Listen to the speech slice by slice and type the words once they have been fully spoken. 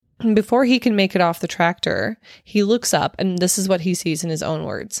Before he can make it off the tractor, he looks up, and this is what he sees in his own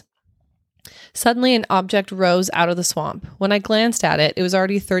words. Suddenly, an object rose out of the swamp. When I glanced at it, it was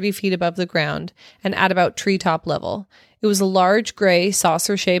already 30 feet above the ground and at about treetop level. It was a large, gray,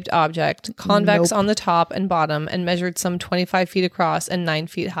 saucer-shaped object, convex on the top and bottom, and measured some 25 feet across and 9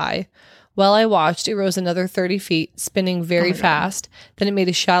 feet high. While I watched, it rose another 30 feet, spinning very fast. Then it made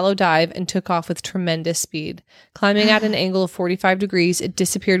a shallow dive and took off with tremendous speed. Climbing at an angle of 45 degrees, it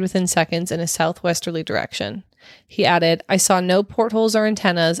disappeared within seconds in a southwesterly direction. He added, I saw no portholes or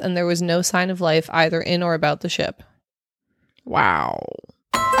antennas, and there was no sign of life either in or about the ship. Wow.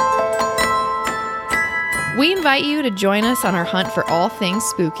 We invite you to join us on our hunt for all things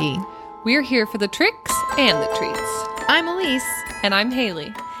spooky. We're here for the tricks and the treats. I'm Elise. And I'm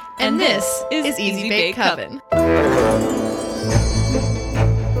Haley. And this is Easy Bake Coven.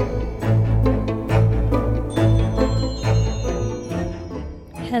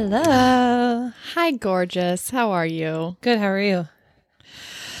 Hello. Hi, gorgeous. How are you? Good, how are you?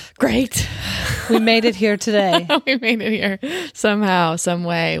 Great. We made it here today. We made it here. Somehow, some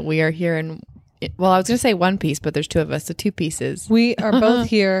way. We are here in, well, I was going to say one piece, but there's two of us, so two pieces. We are both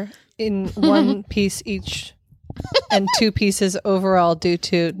here in one piece each. And 2 pieces overall due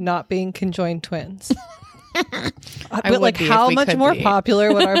to not being conjoined twins. But like, how much more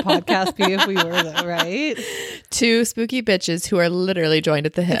popular would our podcast be if we were, though, right? 2 spooky bitches who are literally joined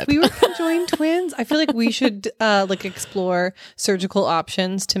at the hip. If we were conjoined twins, I feel like we should like explore surgical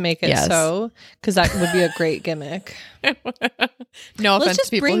options to make it so, because that would be a great gimmick. No offense to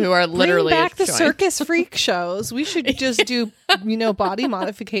people who are literally bring back the circus freak shows. We should just do, body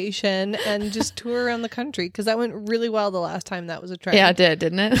modification and just tour around the country, because that went really well the last time that was a trend. Yeah, it did,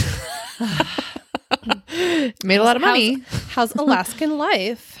 didn't it? Made a lot of money. How's Alaskan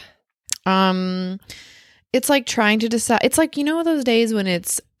life? It's like trying to decide. It's like, those days when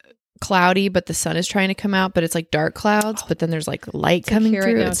it's cloudy, but the sun is trying to come out, but it's like dark clouds, but then there's like light coming through.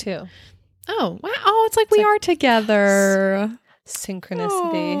 Right now too. Oh, wow. Oh, it's like we are together.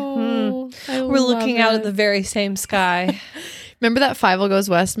 Synchronicity. Oh, We're looking out at the very same sky. Remember that Fievel Goes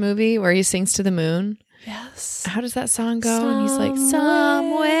West movie where he sings to the moon? Yes. How does that song go? And he's like,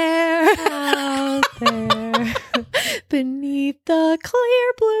 somewhere out there beneath the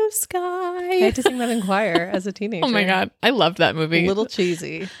clear blue sky. I had to sing that in choir as a teenager. Oh my God. I loved that movie. A little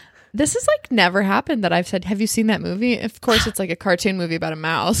cheesy. This has like never happened that I've said, have you seen that movie? Of course, it's like a cartoon movie about a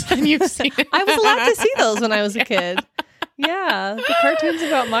mouse. And you've seen it. I was allowed to see those when I was a kid. Yeah. The cartoons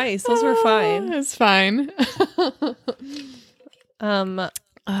about mice. Those were fine. It's fine.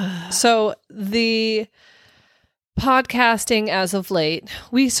 So the podcasting as of late,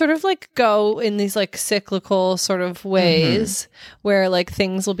 we sort of like go in these like cyclical sort of ways where like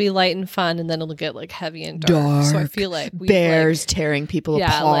things will be light and fun, and then it'll get like heavy and dark. So I feel like we bears tearing people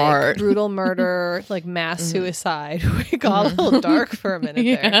apart, like brutal murder, like mass suicide. We got a little dark for a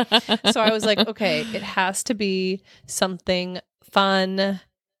minute there. So I was like, okay, it has to be something fun,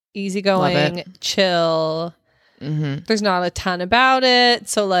 easygoing, chill. There's not a ton about it,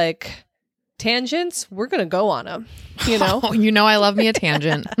 so like tangents, we're gonna go on them. I love me a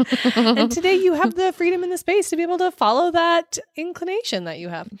tangent. And today you have the freedom and the space to be able to follow that inclination that you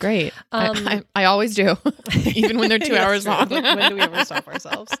have. Great. I always do, even when they're 2 hours long. Like, when do we ever stop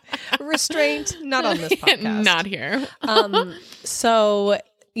ourselves? Restraint, not on this podcast. Not here. So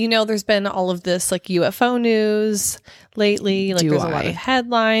there's been all of this like UFO news lately. Like there's a lot of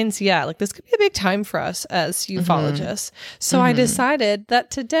headlines. Yeah, like this could be a big time for us as ufologists. So I decided that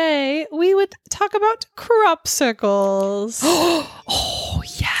today we would talk about crop circles. Oh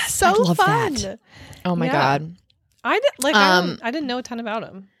yes, so I love fun. That. Oh my God. I didn't know a ton about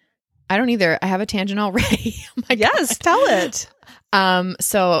them. I don't either. I have a tangent already. Oh my God. Tell it.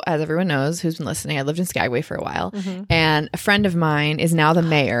 So as everyone knows who's been listening, I lived in Skagway for a while, and a friend of mine is now the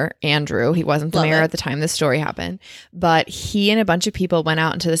mayor, Andrew. He wasn't the mayor at the time this story happened, but he and a bunch of people went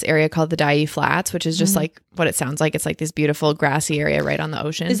out into this area called the Dyea Flats, which is just like what it sounds like. It's like this beautiful grassy area right on the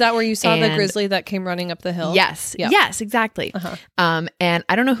ocean. Is that where you saw the grizzly that came running up the hill? Yes. Yep. Yes, exactly. And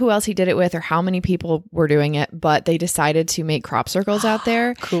I don't know who else he did it with or how many people were doing it, but they decided to make crop circles out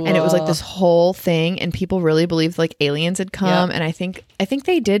there. Cool. And it was like this whole thing, and people really believed like aliens had come. And I think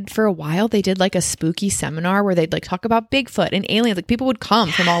they did for a while. They did like a spooky seminar where they'd like talk about Bigfoot and aliens. Like people would come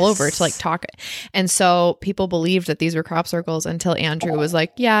from all over to like talk. And so people believed that these were crop circles until Andrew was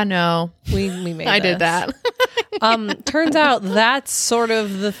like, yeah, no, we made I did that. Turns out that's sort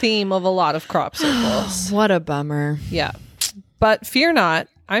of the theme of a lot of crop circles. What a bummer. Yeah. But fear not,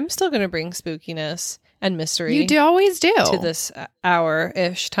 I'm still going to bring spookiness and mystery. You always do. To this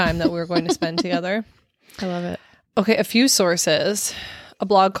hour-ish time that we're going to spend together. I love it. Okay, a few sources a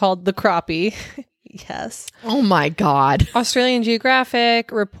blog called The Crappie. Yes. Oh my God. Australian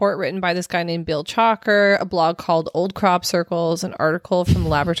Geographic, a report written by this guy named Bill Chalker, a blog called Old Crop Circles, an article from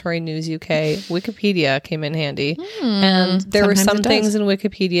Laboratory News UK. Wikipedia came in handy. And there were some things in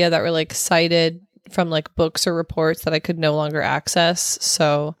Wikipedia that were like cited from like books or reports that I could no longer access.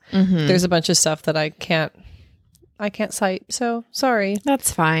 So there's a bunch of stuff that I can't cite. So sorry.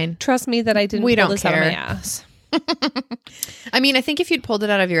 That's fine. Trust me that I didn't pull this out of my ass. I mean, I think if you'd pulled it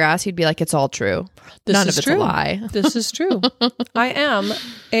out of your ass, you'd be like, it's all true. None of it's a lie. This is true. I am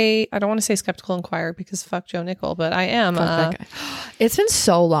I don't want to say skeptical inquirer because fuck Joe Nickell, but I am. It's been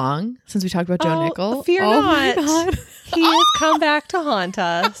so long since we talked about Joe Nickell. Fear not. He has come back to haunt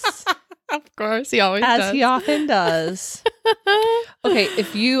us. Of course, he always does. As he often does. Okay,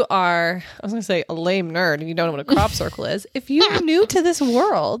 if you are, I was going to say a lame nerd and you don't know what a crop circle is, if you're new to this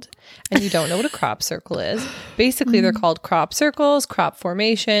world and you don't know what a crop circle is, basically they're called crop circles, crop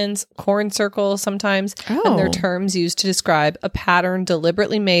formations, corn circles sometimes, and they're terms used to describe a pattern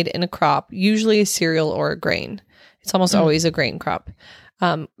deliberately made in a crop, usually a cereal or a grain. It's almost always a grain crop.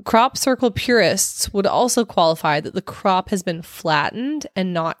 Crop circle purists would also qualify that the crop has been flattened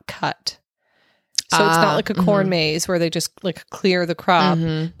and not cut. So it's not like a corn maze where they just like clear the crop,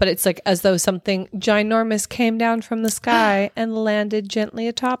 but it's like as though something ginormous came down from the sky and landed gently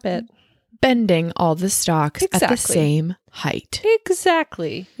atop it. Bending all the stalks at the same height.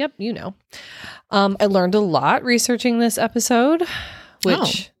 Exactly. Yep, you know. I learned a lot researching this episode,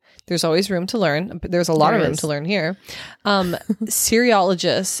 which... There's always room to learn. There's a lot of room to learn here.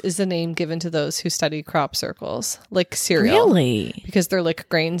 Cereologist is the name given to those who study crop circles, like cereal. Really? Because they're like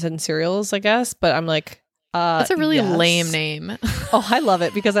grains and cereals, I guess. But I'm like, that's a really lame name. Oh, I love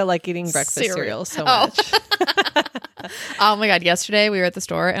it because I like eating breakfast cereal so much. Oh my God. Yesterday we were at the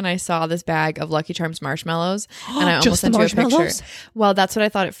store and I saw this bag of Lucky Charms marshmallows and I almost sent you a picture. Well, that's what I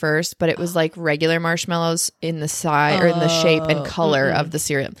thought at first, but it was like regular marshmallows in the size or in the shape and color of the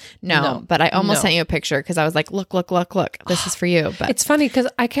cereal. No, but I almost sent you a picture because I was like, look, this is for you. But it's funny because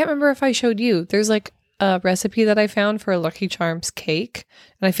I can't remember if I showed you. There's like a recipe that I found for a Lucky Charms cake,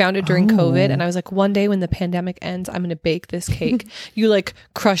 and I found it during COVID, and I was like, one day when the pandemic ends, I'm going to bake this cake. You like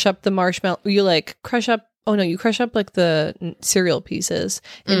crush up the marshmallow, you crush up like the cereal pieces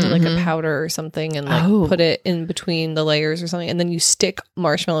into like a powder or something and like put it in between the layers or something, and then you stick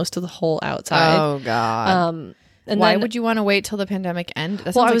marshmallows to the whole outside. Oh God. And why would you want to wait till the pandemic ends?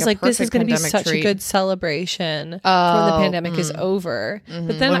 Well, I was like, this is going to be such a good celebration when the pandemic is over.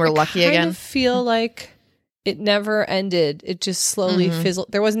 But then when we're lucky again, I feel like it never ended. It just slowly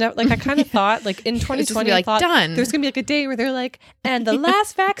fizzled. There was never like I kind of thought like in 2020, I thought there's gonna be like a day where they're like, and the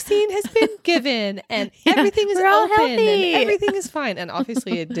last vaccine has been given, and everything is open, and everything is fine. And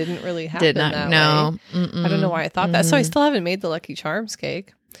obviously, it didn't really happen that way. I don't know why I thought that. So I still haven't made the Lucky Charms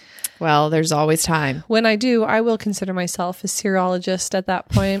cake. Well, there's always time. When I do, I will consider myself a cereologist at that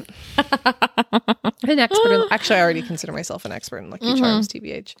point. An expert. Actually, I already consider myself an expert in Lucky Charms,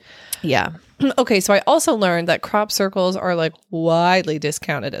 TBH. Yeah. Okay, so I also learned that crop circles are like widely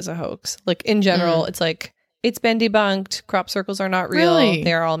discounted as a hoax. Like in general, it's like, it's been debunked. Crop circles are not real. Really?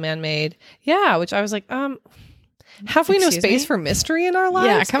 They are all man-made. Yeah, which I was like, have we no space for mystery in our lives?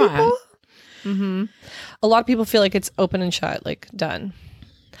 Yeah, come on. Mm-hmm. A lot of people feel like it's open and shut, like done.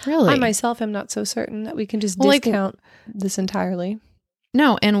 Really? I myself am not so certain that we can just discount this entirely.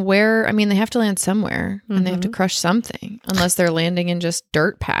 No, and they have to land somewhere and they have to crush something unless they're landing in just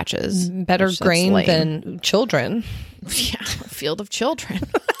dirt patches. Better grain than children. Yeah, a field of children.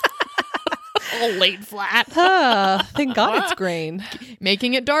 Laid flat. Thank God it's grain.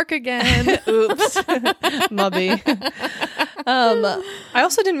 Making it dark again. Oops. Mubby. I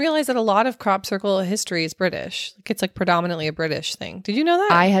also didn't realize that a lot of crop circle history is British. Like it's like predominantly a British thing. Did you know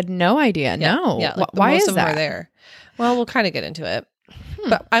that? I had no idea. Yeah. No. Yeah. Like why most is of them that? are there? Well, we'll kind of get into it.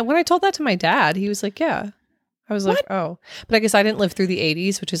 But when I told that to my dad, he was like, yeah. I was like, oh. But I guess I didn't live through the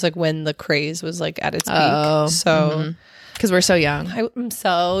 80s, which is like when the craze was like at its peak. So... Because we're so young. I'm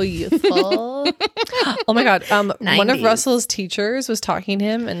so youthful. Oh my God. One of Russell's teachers was talking to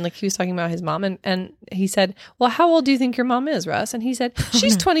him and like he was talking about his mom and he said, well, how old do you think your mom is, Russ? And he said,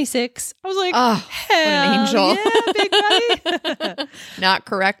 she's 26. I was like, hell, what an angel. Yeah, big buddy. Not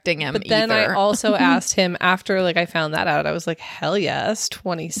correcting him But then I also asked him after like I found that out, I was like, hell yes,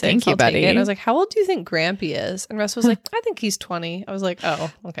 26. Thank you, buddy. And I was like, how old do you think Grampy is? And Russ was like, I think he's 20. I was like,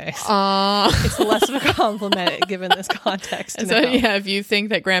 oh, okay. It's less of a compliment given this context. So yeah, if you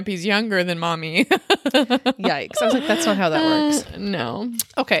think that Grampy's younger than mommy. Yikes. I was like, that's not how that works. No.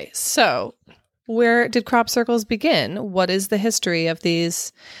 Okay, so where did crop circles begin? What is the history of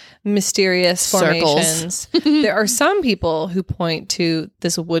these mysterious Circles. formations. There are some people who point to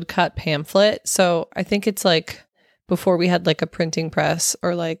this woodcut pamphlet. So I think it's like before we had like a printing press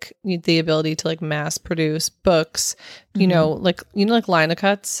or like the ability to like mass produce books, like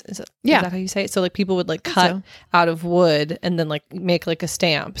linocuts. Is that how you say it? So like people would like cut out of wood and then like make like a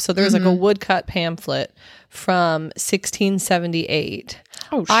stamp. So there's like a woodcut pamphlet from 1678.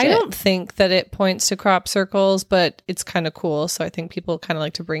 Oh, shit. I don't think that it points to crop circles, but it's kind of cool. So I think people kind of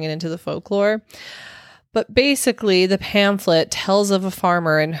like to bring it into the folklore. But basically, the pamphlet tells of a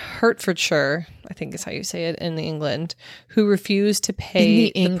farmer in Hertfordshire, I think is how you say it in England, who refused to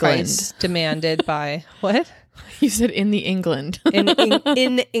pay the price demanded by what? You said in the England.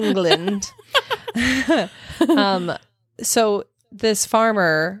 in England. So this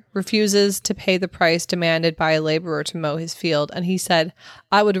farmer refuses to pay the price demanded by a laborer to mow his field, and he said,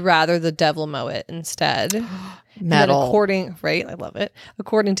 "I would rather the devil mow it instead." Metal. I love it.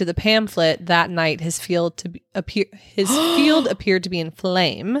 According to the pamphlet, that night his field appeared to be in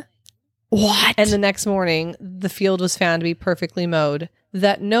flame. What? And the next morning, the field was found to be perfectly mowed,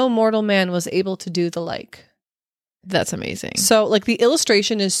 that no mortal man was able to do the like. That's amazing. So like the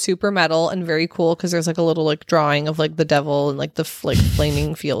illustration is super metal and very cool because there's like a little like drawing of like the devil and like the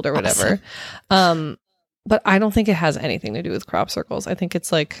flaming field or whatever. Awesome. But I don't think it has anything to do with crop circles. I think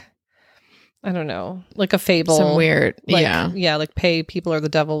it's like, I don't know, like a fable. Some weird, like, yeah. Yeah, like pay people or the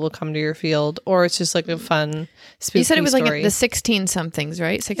devil will come to your field. Or it's just like a fun spooky You said it was story. like the 16-somethings,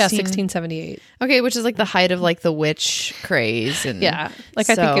 right? 1678. Okay, which is like the height of like the witch craze. And yeah, like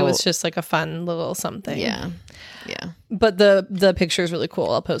I think it was just like a fun little something. Yeah. But the picture is really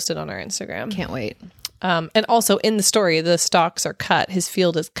cool. I'll post it on our Instagram. Can't wait. And also in the story, the stalks are cut. His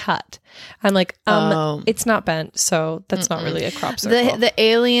field is cut. I'm like, it's not bent, so that's not really a crop circle. The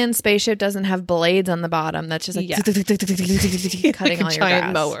alien spaceship doesn't have blades on the bottom. That's just like cutting all your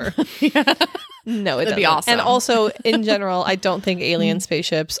giant grass. mower. No, it That'd be doesn't. awesome. And also, in general, I don't think alien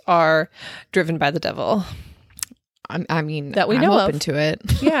spaceships are driven by the devil. I mean, that we I'm know open of. to it.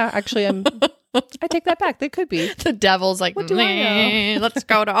 Yeah, actually, I take that back. They could be. The devil's like, what do I know? Let's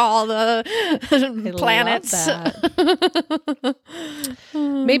go to all the planets.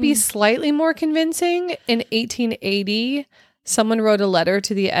 Maybe slightly more convincing. In 1880, someone wrote a letter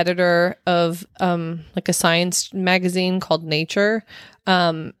to the editor of like a science magazine called Nature.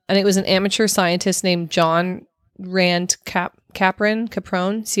 And it was an amateur scientist named John Rand Capron,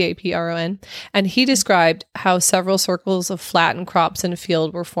 Capron, and he described how several circles of flattened crops in a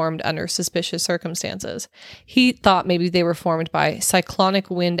field were formed under suspicious circumstances. He thought maybe they were formed by cyclonic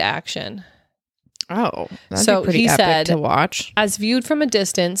wind action. Oh, that'd so be pretty he epic said, to watch. As viewed from a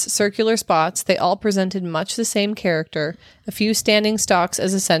distance, circular spots, they all presented much the same character. A few standing stalks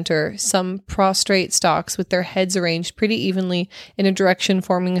as a center, some prostrate stalks with their heads arranged pretty evenly in a direction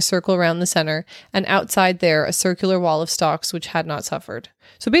forming a circle around the center, and outside there a circular wall of stalks which had not suffered.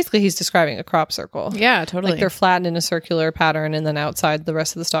 So basically he's describing a crop circle. Yeah, totally. Like they're flattened in a circular pattern and then outside the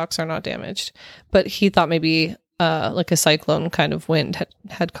rest of the stalks are not damaged. But he thought maybe like a cyclone kind of wind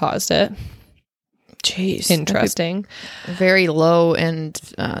had caused it. Jeez. Interesting. Very low and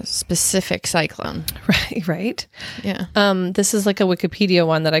specific cyclone. Right. Yeah. This is like a Wikipedia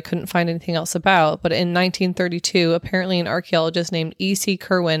one that I couldn't find anything else about, but in 1932, apparently an archaeologist named E.C.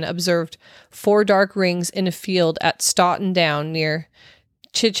 Kerwin observed 4 dark rings in a field at Stoughton Down near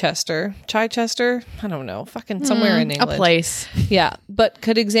Chichester, I don't know, fucking somewhere in England. A place. Yeah, but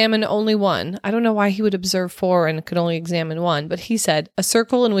could examine only one. I don't know why he would observe 4 and could only examine one, but he said, a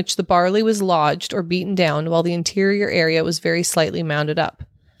circle in which the barley was lodged or beaten down while the interior area was very slightly mounded up.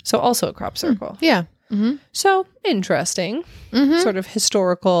 So also a crop circle. Yeah. Mm-hmm. So interesting, sort of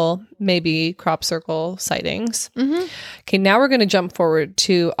historical, maybe crop circle sightings. Mm-hmm. Okay, now we're going to jump forward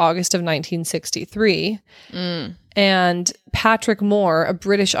to August of 1963. And Patrick Moore, a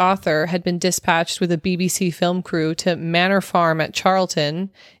British author, had been dispatched with a BBC film crew to Manor Farm at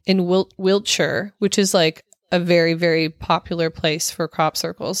Charlton in Wiltshire, which is like a very, very popular place for crop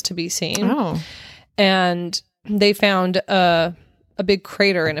circles to be seen. Oh. And they found a big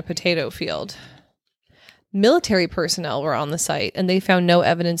crater in a potato field. Military personnel were on the site, and they found no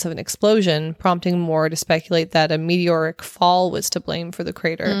evidence of an explosion, prompting Moore to speculate that a meteoric fall was to blame for the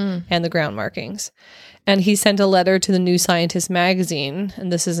crater and the ground markings. And he sent a letter to the New Scientist magazine,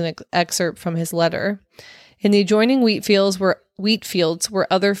 and this is an excerpt from his letter. In the adjoining wheat fields were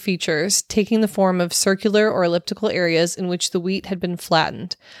other features, taking the form of circular or elliptical areas in which the wheat had been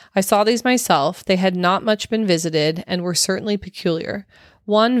flattened. I saw these myself. They had not much been visited, and were certainly peculiar.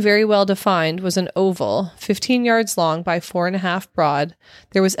 One, very well defined, was an oval, 15 yards long by 4.5 broad.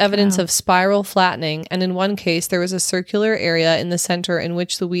 There was evidence of spiral flattening, and in one case there was a circular area in the center in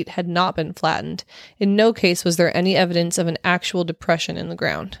which the wheat had not been flattened. In no case was there any evidence of an actual depression in the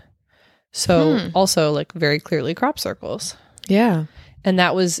ground. So also like very clearly crop circles. Yeah. And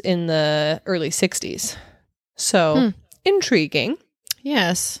that was in the early 60s. So intriguing.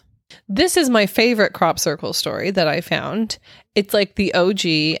 Yes. This is my favorite crop circle story that I found. It's like the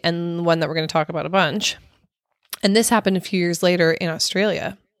OG and one that we're going to talk about a bunch. And this happened a few years later in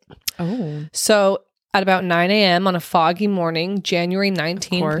Australia. Oh. So at about 9 a.m. on a foggy morning, January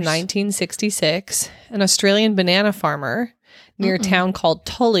 19th, 1966, an Australian banana farmer near a town called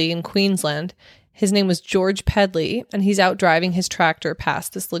Tully in Queensland, his name was George Pedley, and he's out driving his tractor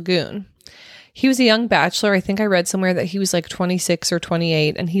past this lagoon. He was a young bachelor. I think I read somewhere that he was like 26 or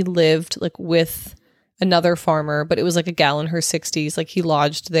 28, and he lived like with another farmer, but it was like a gal in her 60s. Like he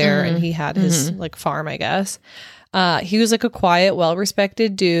lodged there and he had his like farm, I guess. He was like a quiet,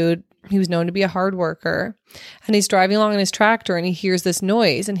 well-respected dude. He was known to be a hard worker, and he's driving along in his tractor and he hears this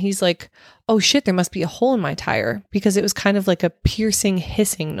noise and he's like, oh shit, there must be a hole in my tire, because it was kind of like a piercing,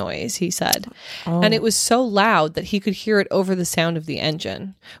 hissing noise, he said. And it was so loud that he could hear it over the sound of the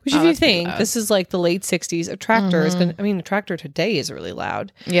engine, which if you think this is like the late 60s, a tractor is going to, I mean, a tractor today is really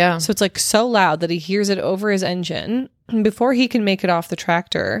loud. Yeah. So it's like so loud that he hears it over his engine. And before he can make it off the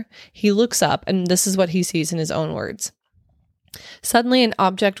tractor, he looks up and this is what he sees in his own words. Suddenly, an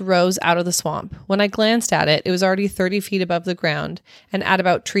object rose out of the swamp. When I glanced at it, it was already 30 feet above the ground and at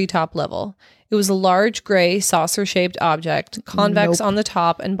about treetop level. It was a large, gray, saucer-shaped object, convex on the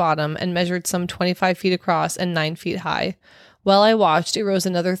top and bottom, and measured some 25 feet across and 9 feet high. While I watched, it rose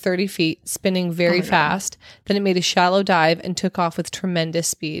another 30 feet, spinning very fast. Then it made a shallow dive and took off with tremendous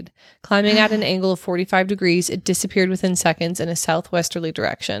speed. Climbing at an angle of 45 degrees, it disappeared within seconds in a southwesterly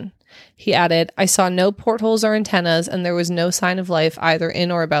direction. He added, I saw no portholes or antennas, and there was no sign of life either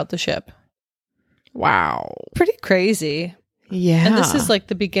in or about the ship. Wow. Pretty crazy. Yeah. And this is like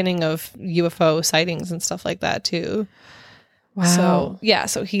the beginning of UFO sightings and stuff like that too. Wow. So, yeah,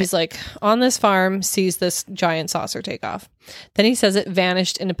 so he's like on this farm, sees this giant saucer take off. Then he says it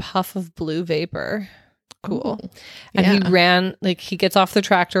vanished in a puff of blue vapor. Cool. Ooh. And he ran, like he gets off the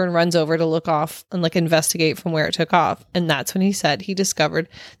tractor and runs over to look off and like investigate from where it took off. And that's when he said he discovered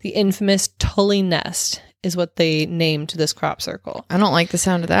the infamous Tully nest is what they named this crop circle. I don't like the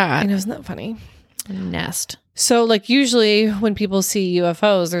sound of that. I know, isn't that funny? Nest. So like usually when people see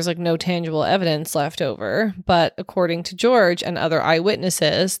UFOs, there's like no tangible evidence left over. But according to George and other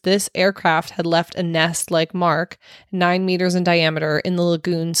eyewitnesses, this aircraft had left a nest-like mark 9 meters in diameter in the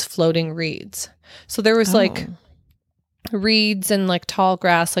lagoon's floating reeds. So there was like reeds and like tall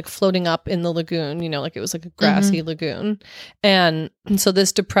grass like floating up in the lagoon, you know, like it was like a grassy lagoon. And so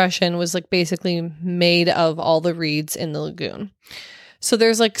this depression was like basically made of all the reeds in the lagoon. So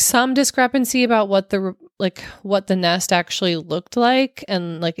there's like some discrepancy about what the nest actually looked like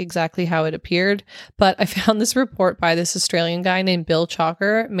and like exactly how it appeared. But I found this report by this Australian guy named Bill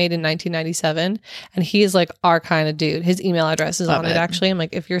Chalker, made in 1997. And he is like our kind of dude. His email address is on it actually. I'm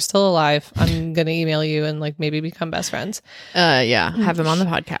like, if you're still alive, I'm going to email you and like maybe become best friends. Yeah. Have him on the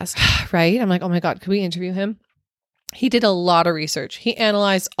podcast. Right. I'm like, oh my God, could we interview him? He did a lot of research. He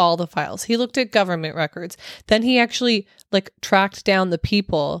analyzed all the files. He looked at government records. Then he actually like tracked down the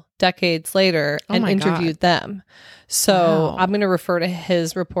people decades later and interviewed them. So I'm going to refer to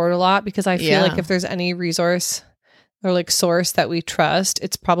his report a lot because I feel like if there's any resource or like source that we trust,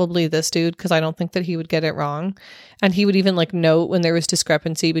 it's probably this dude, because I don't think that he would get it wrong. And he would even like note when there was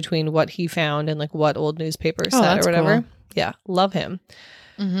discrepancy between what he found and like what old newspapers said or whatever. Cool. Yeah. Love him.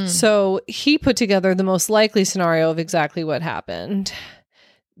 So he put together the most likely scenario of exactly what happened.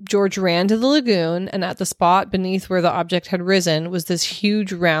 George ran to the lagoon, and at the spot beneath where the object had risen was this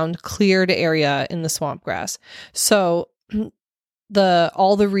huge, round, cleared area in the swamp grass. So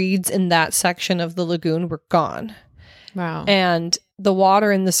all the reeds in that section of the lagoon were gone. Wow. And the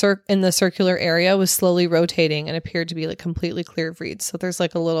water in the circular area was slowly rotating and appeared to be like completely clear of reeds. So there's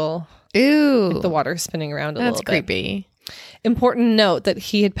like a little... Ew. Like the water spinning around a little bit. That's creepy. Important note that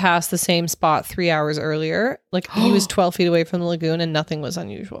he had passed the same spot 3 hours earlier. Like he was 12 feet away from the lagoon and nothing was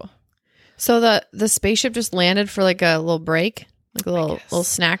unusual. So the spaceship just landed for like a little break, like a little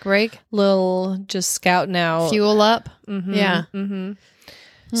snack break, little just scouting out, fuel up. Yeah.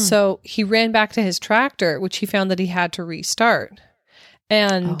 So he ran back to his tractor, which he found that he had to restart,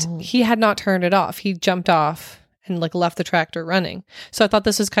 and he had not turned it off. He jumped off and like left the tractor running. So I thought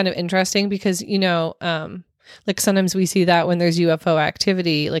this was kind of interesting because, you know, like sometimes we see that when there's UFO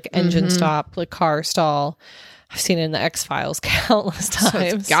activity, like engine stop, like car stall. I've seen it in the X-Files countless times. So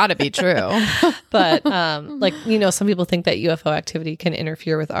it's gotta be true. But like, some people think that UFO activity can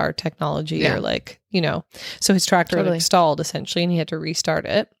interfere with our technology or like, so his tractor like stalled essentially and he had to restart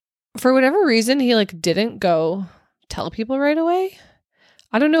it. For whatever reason, he like didn't go tell people right away.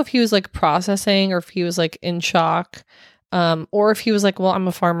 I don't know if he was like processing or if he was like in shock, or if he was like, well, I'm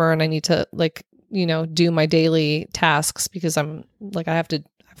a farmer and I need to like, do my daily tasks because I've got to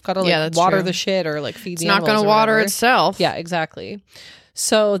like water the shit or like feed the animals. It's not going to water itself. Yeah, exactly.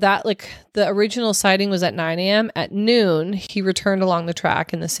 So that like the original sighting was at 9 a.m. At noon, he returned along the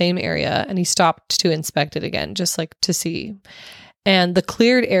track in the same area and he stopped to inspect it again, just like to see. And the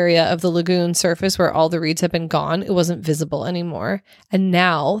cleared area of the lagoon surface where all the reeds had been gone, it wasn't visible anymore. And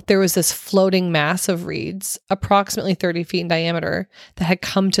now there was this floating mass of reeds, approximately 30 feet in diameter, that had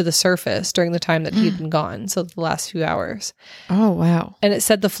come to the surface during the time that he'd been gone. So the last few hours. Oh, wow. And it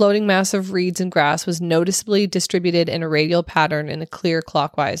said the floating mass of reeds and grass was noticeably distributed in a radial pattern in a clear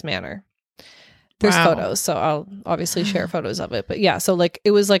clockwise manner. There's photos, so I'll obviously share photos of it. But yeah, so like it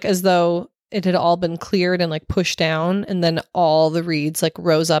was like as though it had all been cleared and like pushed down, and then all the reeds like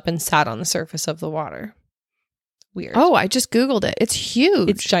rose up and sat on the surface of the water. Weird. Oh, I just Googled it. It's huge.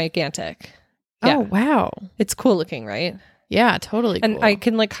 It's gigantic. Yeah. Oh, wow. It's cool looking, right? Yeah, totally cool. And I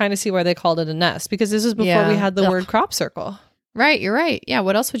can like kind of see why they called it a nest, because this was before we had the word crop circle. Right, you're right. Yeah,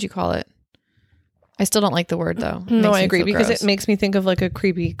 what else would you call it? I still don't like the word though. No, I agree, because it makes me think of like a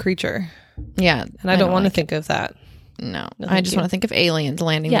creepy creature. Yeah. And I don't want to think of that. No, I just want to think of aliens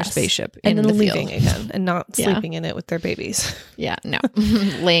landing their spaceship in and then the leaving field again and not sleeping in it with their babies. Yeah, no,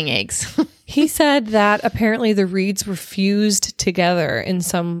 laying eggs. He said that apparently the reeds were fused together in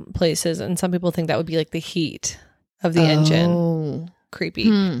some places, and some people think that would be like the heat of the engine.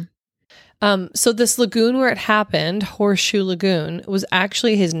 Creepy. So this lagoon where it happened, Horseshoe Lagoon, was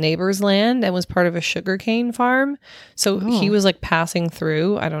actually his neighbor's land and was part of a sugarcane farm. So he was like passing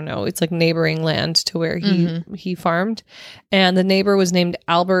through. I don't know. It's like neighboring land to where he farmed. And the neighbor was named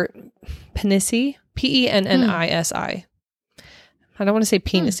Albert Pennisi, Pennisi. I don't want to say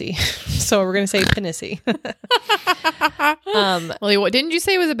penisy, so we're going to say Pennisi. Well, didn't you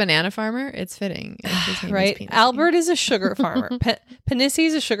say he was a banana farmer? It's fitting. Right? Albert is a sugar farmer. Pennisi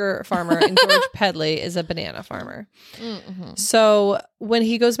is a sugar farmer, and George Pedley is a banana farmer. Mm-hmm. So when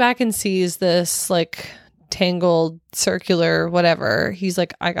he goes back and sees this like tangled circular whatever, he's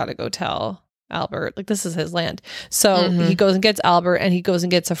like, I got to go tell Albert, like this is his land. So he goes and gets Albert, and he goes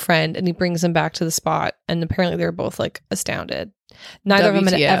and gets a friend, and he brings him back to the spot. And apparently they're both like astounded. Neither of them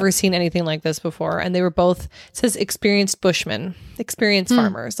had ever seen anything like this before. And they were both, it says, experienced bushmen, experienced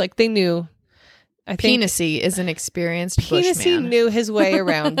farmers. Like they knew. I think Pennisi is an experiencent bushman. Pennisi knew his way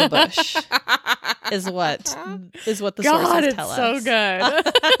around the bush. is what the sources tell us. So good.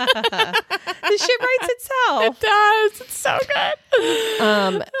 The shit writes itself. It does. It's so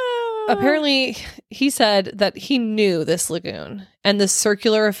good. Apparently, he said that he knew this lagoon, and the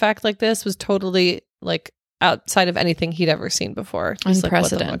circular effect like this was totally like outside of anything he'd ever seen before. Just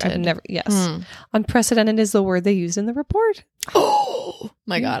unprecedented. Like, I've never. Yes, unprecedented is the word they used in the report. Oh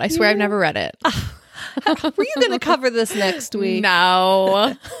my God! I swear I've never read it. Were you going to cover this next week?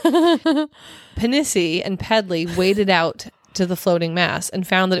 No. Pennisi and Pedley waded out to the floating mass and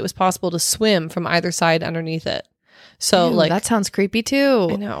found that it was possible to swim from either side underneath it. So, like, that sounds creepy too.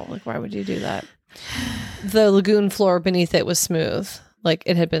 I know. Like, why would you do that? The lagoon floor beneath it was smooth, like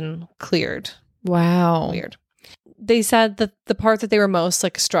it had been cleared. Wow. Weird. They said that the part that they were most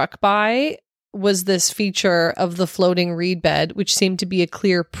like struck by was this feature of the floating reed bed, which seemed to be a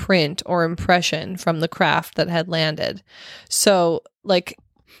clear print or impression from the craft that had landed. So, like,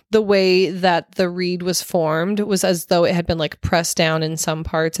 the way that the reed was formed was as though it had been like pressed down in some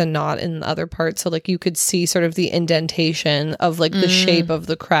parts and not in other parts. So like you could see sort of the indentation of like the shape of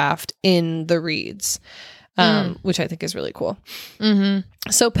the craft in the reeds, which I think is really cool.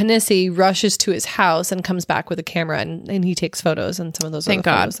 So Pennisi rushes to his house and comes back with a camera, and he takes photos, and some of those are the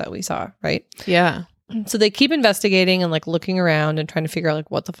photos that we saw, right? Yeah. So they keep investigating and like looking around and trying to figure out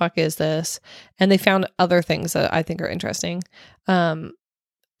like what the fuck is this? And they found other things that I think are interesting.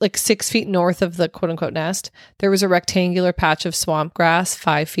 Like 6 feet north of the quote unquote nest, there was a rectangular patch of swamp grass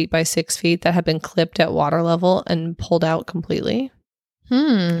 5 feet by 6 feet that had been clipped at water level and pulled out completely.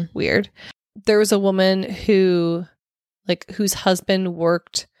 Weird. There was a woman whose husband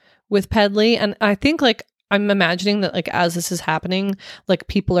worked with Pedley. And I think like, I'm imagining that like, as this is happening, like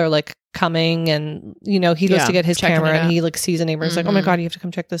people are like coming, and, you know, he goes to get his camera and he like sees a neighbor. He's like, oh my God, you have to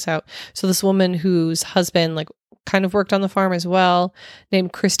come check this out. So this woman whose husband like kind of worked on the farm as well,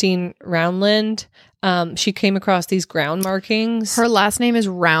 named Christine Roundland. She came across these ground markings. Her last name is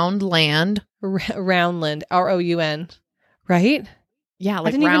Roundland. Roundland, Roun, right? Yeah,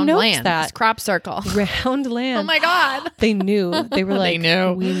 like didn't even round notice land. that. It's crop circle. Round land. Oh my God. They knew. They were like, They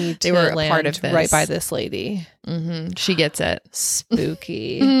knew. we need to They were a land part of this. right by this lady. She gets it.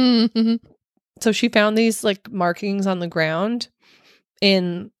 Spooky. So she found these like markings on the ground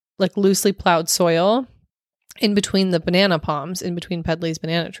in like loosely plowed soil in between the banana palms, in between Pedley's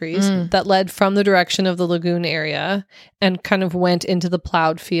banana trees that led from the direction of the lagoon area and kind of went into the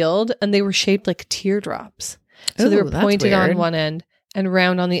plowed field. And they were shaped like teardrops. So they were pointed on one end and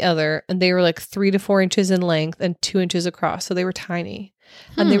round on the other. And they were like 3 to 4 inches in length and 2 inches across. So they were tiny.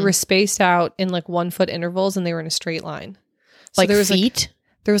 And they were spaced out in like 1 foot intervals and they were in a straight line. So like there was feet?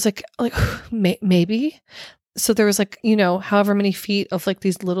 There was like maybe. So there was like, you know, however many feet of like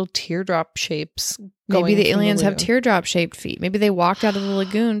these little teardrop shapes. Maybe the aliens have teardrop shaped feet. Maybe they walked out of the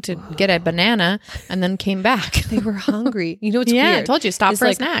lagoon to get a banana and then came back. They were hungry. You know what's weird? Yeah, I told you, stop for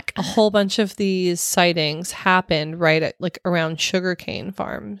a snack. A whole bunch of these sightings happened right at like around sugarcane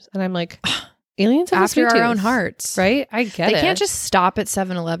farms. And I'm like, aliens have after our own hearts. Right? I get it. They can't just stop at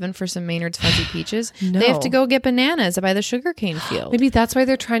 7-Eleven for some Maynard's Fuzzy Peaches. No. They have to go get bananas by the sugarcane field. Maybe that's why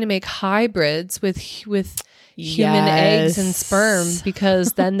they're trying to make hybrids with human eggs and sperm,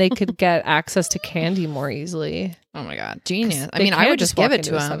 because then they could get access to candy more easily. Oh my God. Genius. I mean, I would just give it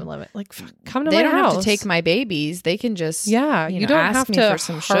to them. Like, come to they my don't house. have to take my babies. They can just, you don't ask have me to for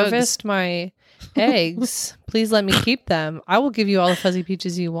some harvest my eggs. Please let me keep them. I will give you all the fuzzy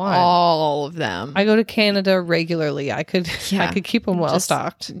peaches you want. All of them. I go to Canada regularly. I could keep them well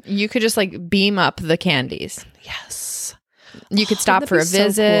stocked. You could just like beam up the candies. Yes. You could stop for a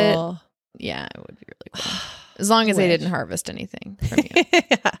visit. So cool. Yeah, it would be really cool. As long as they didn't harvest anything from you.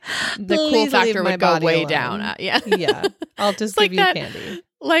 The cool factor would go way down. Yeah. I'll just give you candy.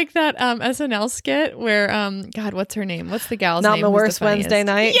 Like that SNL skit where, God, what's her name? What's the gal's Not name? My Worst Wednesday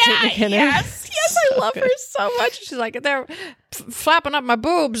Night. Yeah, yes, I love her so much. She's like, they're flapping up my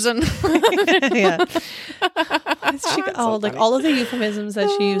boobs. And yeah. Like all of the euphemisms that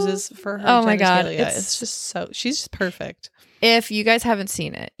she uses for her genitalia. My God. It's just she's just perfect. If you guys haven't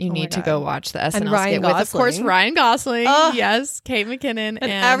seen it, you need to go watch the SNL skit with, of course, Ryan Gosling. Yes, Kate McKinnon. And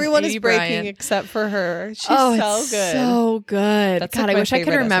everyone Amy is breaking Bryant. Except for her. She's so good. So good. That's God, like I wish I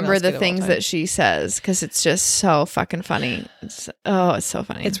could remember the things time. that she says because it's just so fucking funny. It's so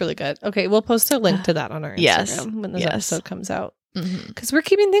funny. It's really good. Okay, we'll post a link to that on our Instagram when this episode comes out. Because we're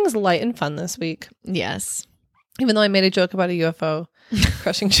keeping things light and fun this week. Yes. Even though I made a joke about a UFO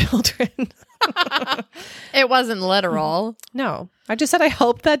crushing children. It wasn't literal. No, I just said I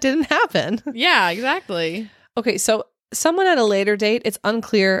hope that didn't happen. Yeah, exactly. Okay, so someone at a later date, it's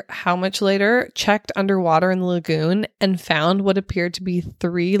unclear how much later, checked underwater in the lagoon and found what appeared to be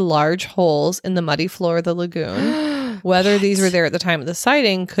 3 large holes in the muddy floor of the lagoon. Whether these were there at the time of the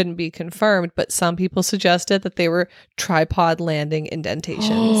sighting couldn't be confirmed, but some people suggested that they were tripod landing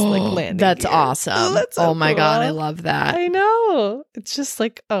indentations, like landing That's gear. awesome. That's so my cool. God, I love that. I know. It's just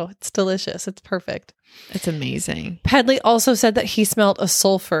like, it's delicious. It's perfect. It's amazing. Pedley also said that he smelled a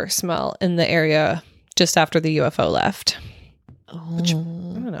sulfur smell in the area just after the UFO left. Which, I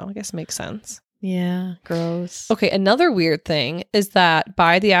don't know, I guess makes sense. Yeah, gross. Okay, another weird thing is that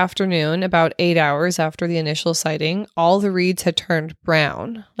by the afternoon, about 8 hours after the initial sighting, all the reeds had turned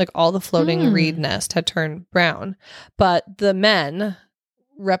brown. Like all the floating reed nest had turned brown. But the men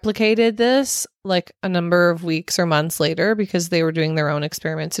replicated this like a number of weeks or months later because they were doing their own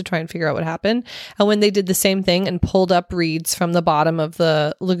experiments to try and figure out what happened. And when they did the same thing and pulled up reeds from the bottom of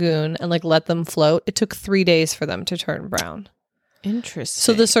the lagoon and like let them float, it took 3 days for them to turn brown. Interesting.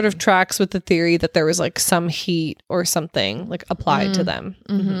 So this sort of tracks with the theory that there was like some heat or something like applied to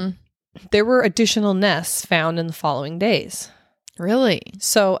them. There were additional nests found in the following days. Really?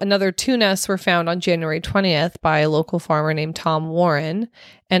 So another 2 nests were found on January 20th by a local farmer named Tom Warren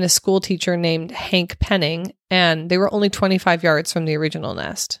and a school teacher named Hank Penning. And they were only 25 yards from the original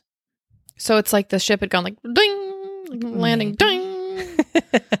nest. So it's like the ship had gone like ding, like landing ding.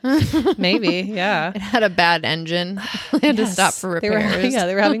 Maybe, yeah. It had a bad engine. They had to stop for repairs.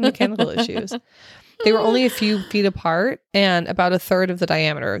 They were having mechanical issues. They were only a few feet apart and about a third of the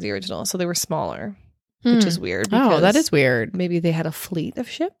diameter of the original. So they were smaller, which is weird. Oh, that is weird. Maybe they had a fleet of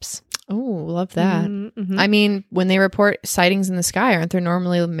ships. Oh, love that. I mean, when they report sightings in the sky, aren't there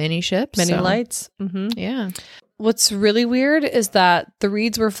normally many ships? Many lights. Yeah. What's really weird is that the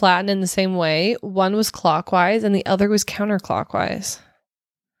reeds were flattened in the same way. One was clockwise and the other was counterclockwise.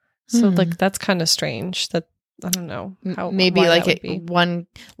 So like that's kind of strange that I don't know how maybe why like that would be. one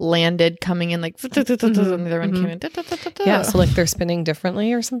landed coming in like and the other one came in. Yeah, so like they're spinning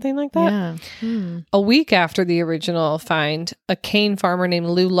differently or something like that. Yeah. A week after the original find, a cane farmer named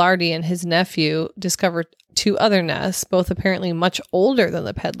Lou Lardy and his nephew discovered 2 other nests, both apparently much older than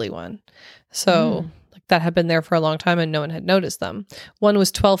the Pedley one. So like that had been there for a long time and no one had noticed them. One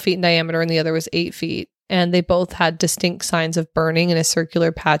was 12 feet in diameter and the other was 8 feet. And they both had distinct signs of burning in a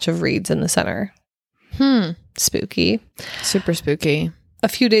circular patch of reeds in the center. Spooky. Super spooky. A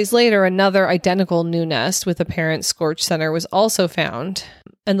few days later, another identical new nest with apparent scorched center was also found.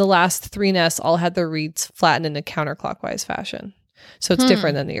 And the last 3 nests all had their reeds flattened in a counterclockwise fashion. So it's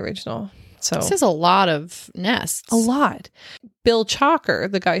different than the original. So this is a lot of nests. A lot. Bill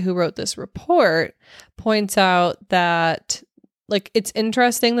Chalker, the guy who wrote this report, points out that like it's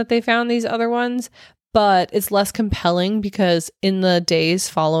interesting that they found these other ones, but it's less compelling because in the days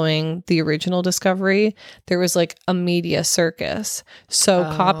following the original discovery, there was like a media circus. So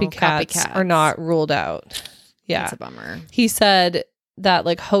copycats are not ruled out. Yeah. That's a bummer. He said that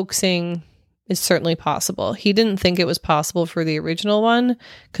like hoaxing is certainly possible. He didn't think it was possible for the original one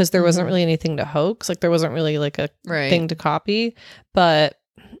because there wasn't really anything to hoax. Like there wasn't really like a thing to copy. But,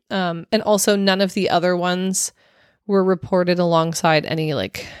 and also none of the other ones were reported alongside any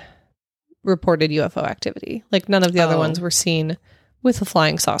like reported UFO activity. Like none of the other ones were seen with a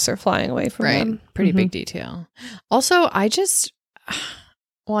flying saucer flying away from them. Pretty big detail. Also, I guess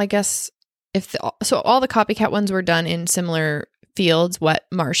if so all the copycat ones were done in similar fields, wet,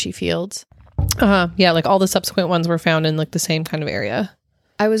 marshy fields. Yeah, like all the subsequent ones were found in like the same kind of area.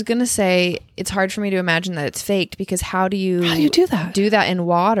 I was going to say it's hard for me to imagine that it's faked because how do you do that? Do that in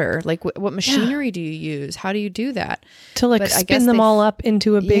water? Like what machinery do you use? How do you do that? To like spin them all up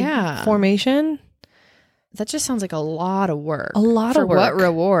into a big formation? That just sounds like a lot of work. A lot of work. For what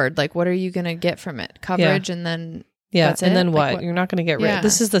reward? Like what are you going to get from it? Coverage and then that's and it? then Like what? You're not going to get rid.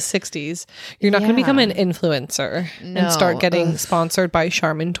 This is the 60s. You're not going to become an influencer and start getting sponsored by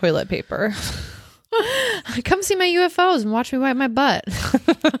Charmin toilet paper. Come see my UFOs and watch me wipe my butt.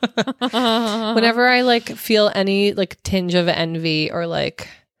 Whenever I like feel any like tinge of envy or like,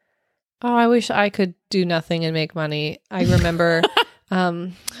 oh, I wish I could do nothing and make money. I remember,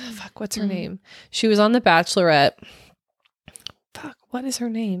 what's her name? She was on The Bachelorette. What is her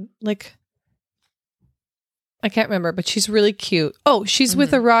name? Like, I can't remember, but she's really cute. Oh, she's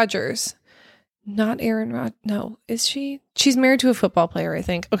with a Rogers. Not Aaron Rod. No, is she? She's married to a football player, I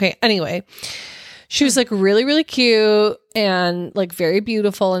think. Okay, anyway. She was like really, really cute and like very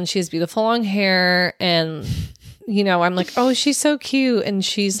beautiful. And she has beautiful long hair. And, you know, I'm like, oh, she's so cute. And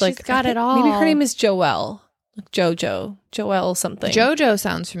she's like, got it all. Maybe her name is Joelle. Like Joelle something. JoJo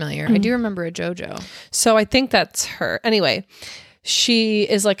sounds familiar. I do remember a JoJo. So I think that's her. Anyway, she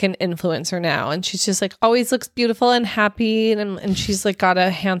is like an influencer now and she's just like always looks beautiful and happy and she's like got a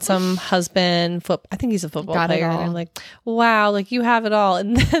handsome husband. I think he's a football player. And I'm like, wow, like you have it all.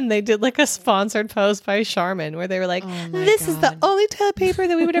 And then they did like a sponsored post by Charmin where they were like, this is the only toilet paper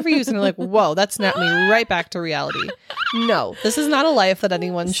that we would ever use. And they're like, whoa, that snapped me right back to reality. No, this is not a life that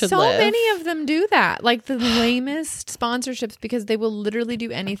anyone should live. So many of them do that. Like the lamest sponsorships because they will literally do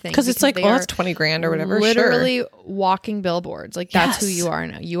anything. Because it's like, well, it's 20 grand or whatever. Literally walking billboards. Like that's who you are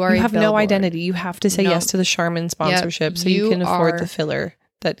now. You have no identity. You have to say yes to the Charmin sponsorship so you can afford the filler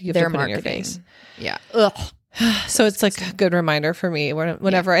that you have to put in your face. Yeah. Ugh. So it's like a good reminder for me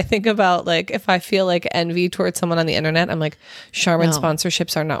whenever I think about like if I feel like envy towards someone on the internet, I'm like, Charmin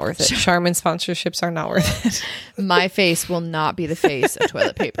sponsorships are not worth it. Charmin sponsorships are not worth it. My face will not be the face of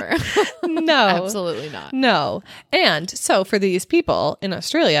toilet paper. No. Absolutely not. No. And so for these people in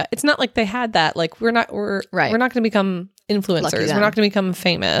Australia, it's not like they had that. Like we're not going to become influencers. We're not going to become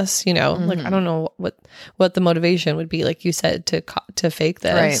famous, you know. Like I don't know what the motivation would be, like you said, to fake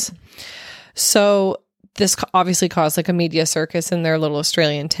this. Right. So this obviously caused like a media circus in their little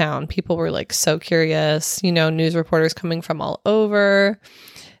Australian town. People were like so curious, you know, news reporters coming from all over,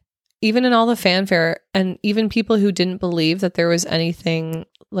 even in all the fanfare, and even people who didn't believe that there was anything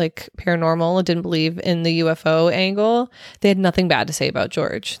like paranormal, didn't believe in the UFO angle. They had nothing bad to say about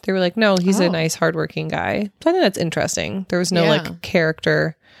George. They were like, no, he's a nice, hardworking guy. So I think that's interesting. There was no like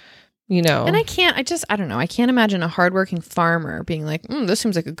character, you know. And I don't know. I can't imagine a hardworking farmer being like, this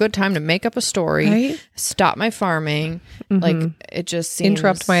seems like a good time to make up a story, stop my farming. Like it just seems...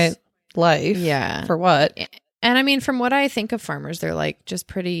 Interrupt my life. Yeah. For what? And I mean, from what I think of farmers, they're like just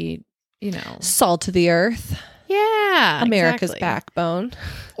pretty, you know. Salt of the earth. Yeah. America's backbone.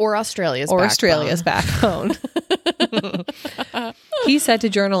 Or Australia's backbone. He said to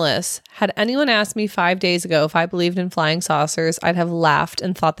journalists, had anyone asked me 5 days ago if I believed in flying saucers, I'd have laughed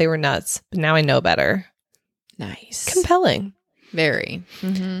and thought they were nuts. But now I know better. Nice. Compelling. Very.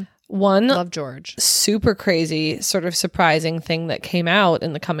 Mm-hmm. One Love George. super crazy, sort of surprising thing that came out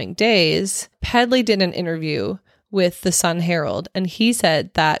in the coming days. Pedley did an interview with the Sun Herald, and he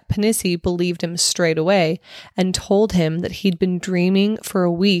said that Panisi believed him straight away and told him that he'd been dreaming for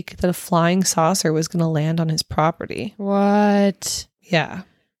a week that a flying saucer was going to land on his property. What? Yeah.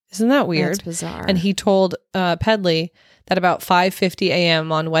 Isn't that weird? That's bizarre. And he told Pedley that about 5:50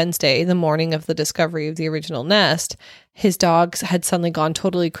 a.m. on Wednesday, the morning of the discovery of the original nest, his dogs had suddenly gone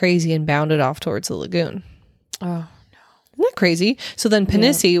totally crazy and bounded off towards the lagoon. Oh, no. Isn't that crazy? So then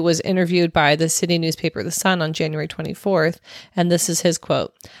Panisi was interviewed by the city newspaper The Sun on January 24th, and this is his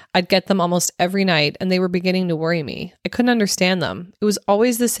quote. "I'd get them almost every night, and they were beginning to worry me. I couldn't understand them. It was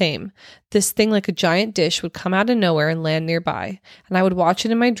always the same. This thing like a giant dish would come out of nowhere and land nearby, and I would watch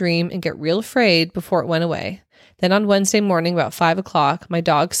it in my dream and get real afraid before it went away. Then on Wednesday morning, about 5 o'clock, my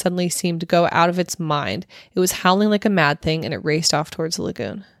dog suddenly seemed to go out of its mind. It was howling like a mad thing, and it raced off towards the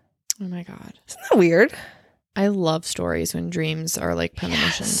lagoon." Oh my God. Isn't that weird? I love stories when dreams are like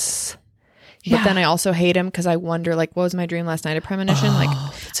premonitions. Yes. But then I also hate them because I wonder, like, what was my dream last night? A premonition? Oh, like,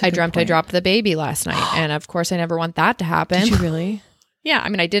 that's a I good dreamt I point. dropped the baby last night. And of course, I never want that to happen. Did you really? Yeah. I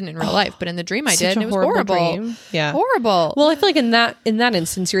mean, I didn't in real life, but in the dream I Such did. And a it was horrible. dream. Yeah. Horrible. Well, I feel like in that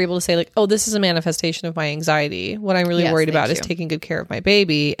instance, you're able to say like, oh, this is a manifestation of my anxiety. What I'm really Yes, worried thank about is you. taking good care of my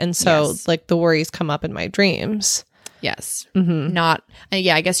baby. And so Yes. like the worries come up in my dreams. Yes. Mm-hmm. Not,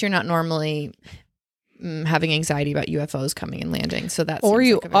 yeah, I guess you're not normally having anxiety about UFOs coming and landing. So that's Or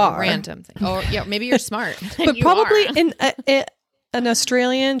you like a very are. random thing. Or yeah, maybe you're smart. But You probably are. an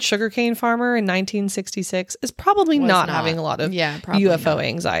Australian sugarcane farmer in 1966 is probably Was not not. having a lot of Yeah, probably UFO not.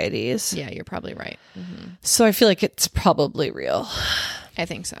 anxieties. Yeah, you're probably right. Mm-hmm. So I feel like it's probably real. I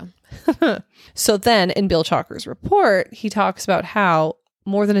think so. So then in Bill Chalker's report, he talks about how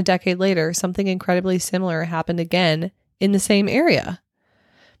more than a decade later, something incredibly similar happened again in the same area.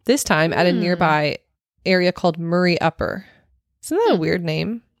 This time at a nearby area called Murray Upper. Isn't that a weird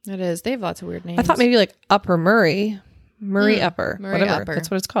name? It is. They have lots of weird names. I thought maybe like Upper Murray. Murray Upper. Murray whatever. Upper.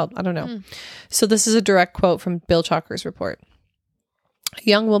 That's what it's called. I don't know. So this is a direct quote from Bill Chalker's report. "A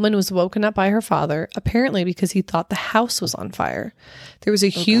young woman was woken up by her father, apparently because he thought the house was on fire. There was a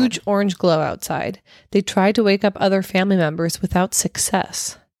huge orange glow outside. They tried to wake up other family members without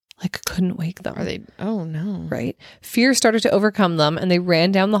success. Like couldn't wake them. Are they? Oh no! Right? Fear started to overcome them, and they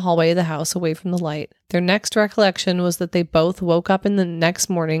ran down the hallway of the house away from the light. Their next recollection was that they both woke up in the next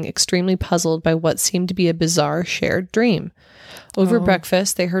morning extremely puzzled by what seemed to be a bizarre shared dream. Over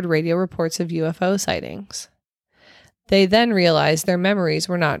breakfast, they heard radio reports of UFO sightings. They then realized their memories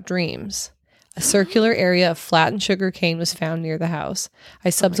were not dreams. A circular area of flattened sugar cane was found near the house. I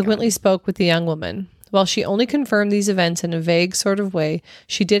subsequently spoke with the young woman. While she only confirmed these events in a vague sort of way,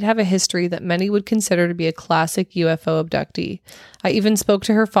 she did have a history that many would consider to be a classic UFO abductee. I even spoke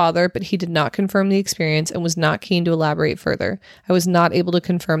to her father, but he did not confirm the experience and was not keen to elaborate further. I was not able to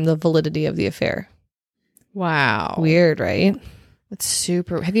confirm the validity of the affair." Wow. Weird, right? That's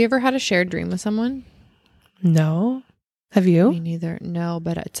super. Have you ever had a shared dream with someone? No. Have you? Me neither. No,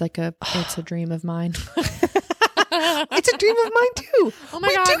 but it's a dream of mine. It's a dream of mine too. Oh my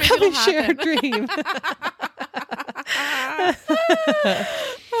we God, do maybe have a it'll shared dream.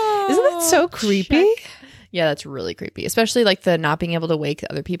 Isn't that so creepy? Yeah, that's really creepy. Especially like the not being able to wake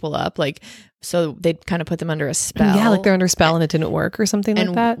other people up. Like, so they kind of put them under a spell. Yeah, like they're under spell and it didn't work or something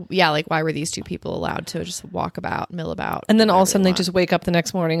like that. Yeah, like why were these two people allowed to just walk about, mill about? And then all of a whatever sudden they want? just wake up the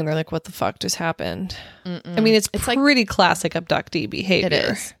next morning and they're like, what the fuck just happened? I mean, it's pretty classic abductee behavior. It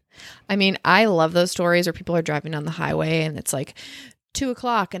is. I mean, I love those stories where people are driving down the highway and it's like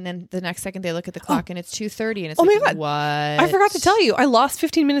 2:00 and then the next second they look at the clock and it's 2:30 and it's Oh like, my God. what? I forgot to tell you, I lost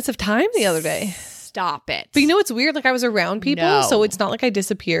 15 minutes of time the other day. Stop it. But you know what's weird? Like I was around people, No. so it's not like I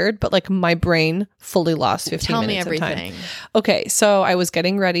disappeared, but like my brain fully lost 15 Tell me minutes of time. everything. Okay, so I was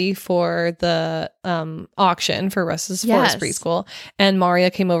getting ready for the auction for Russ's Yes. Forest Preschool, and Maria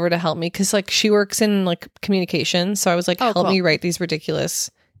came over to help me because like she works in like communications, so I was like, help cool. me write these ridiculous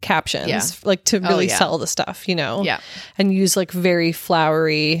captions, Yeah. like to really yeah. sell the stuff, you know, Yeah. and use like very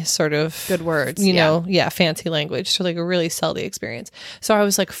flowery sort of Good words, you yeah. know, fancy language to like really sell the experience. So I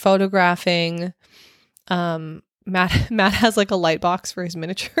was like photographing. Matt has like a light box for his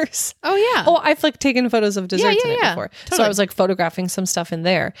miniatures. Oh yeah. Oh, I've like taken photos of desserts in it yeah. before. So Totally. I was like photographing some stuff in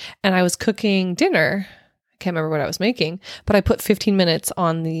there, and I was cooking dinner. I can't remember what I was making, but I put 15 minutes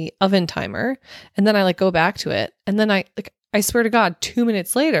on the oven timer, and then I like go back to it, and then I swear to God, 2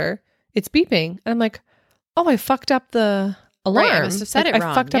 minutes later, it's beeping, and I'm like, oh, I fucked up the alarm. Right, I must have said it I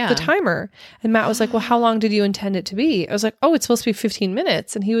wrong, fucked up the yeah. timer, and Matt was like, well, how long did you intend it to be? I was like, oh, it's supposed to be 15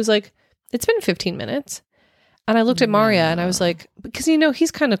 minutes, and he was like, it's been 15 minutes. And I looked at Maria and I was like, because,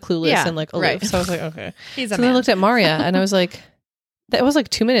 he's kind of clueless and like aloof. Right. So I was like, okay. He's a so then I looked at Maria and I was like, that was like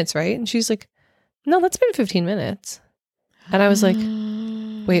 2 minutes, right? And she's like, no, that's been 15 minutes. And I was like,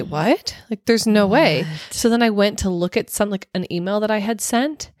 wait, what? Like, there's no way. So then I went to look at an email that I had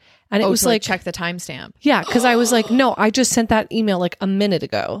sent. And it was like, check the timestamp. Yeah. Cause I was like, no, I just sent that email like a minute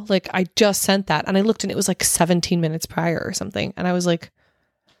ago. Like I just sent that. And I looked and it was like 17 minutes prior or something. And I was like,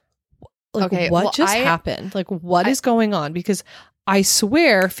 okay, what just happened? Like, what is going on? Because I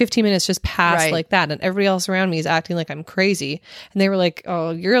swear 15 minutes just passed like that. And everybody else around me is acting like I'm crazy. And they were like,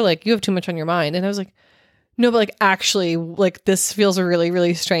 oh, you have too much on your mind. And I was like, no, but like, actually, like, this feels really,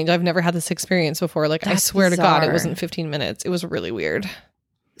 really strange. I've never had this experience before. Like, I swear to God, it wasn't 15 minutes. It was really weird.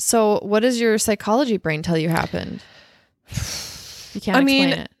 So what does your psychology brain tell you happened? You can't explain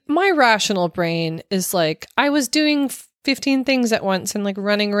it. My rational brain is like, I was doing 15 things at once and like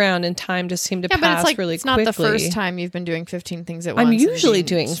running around and time just seemed to pass but it's like, really it's quickly. It's not the first time you've been doing 15 things at once. I'm usually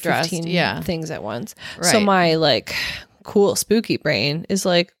doing 15 things at once. Right. So my like cool spooky brain is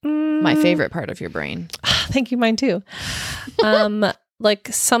like my favorite part of your brain. Thank you, mine too. Like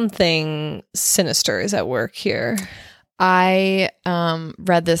something sinister is at work here. I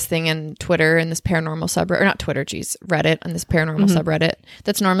read this thing in Twitter in this paranormal subreddit, or not Twitter, Reddit, on this paranormal subreddit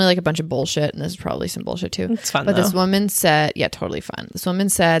that's normally like a bunch of bullshit, and this is probably some bullshit too. It's fun, but though. This woman said, yeah, totally fun. This woman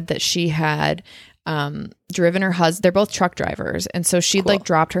said that she had driven her husband. They're both truck drivers, and so she'd like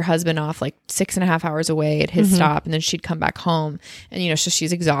dropped her husband off like 6.5 hours away at his stop, and then she'd come back home, and so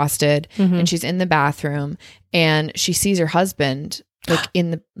she's exhausted, and she's in the bathroom, and she sees her husband like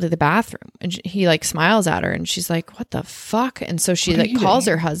in the bathroom, and he like smiles at her, and she's like, what the fuck? And so she like calls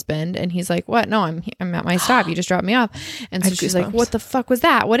her husband, and he's like, what? No, I'm at my stop. You just dropped me off. And so she's like, what the fuck was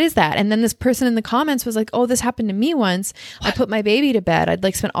that? What is that? And then this person in the comments was like, oh, this happened to me once. I put my baby to bed. I'd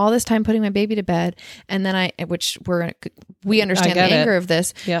like spent all this time putting my baby to bed, and then we understand the anger of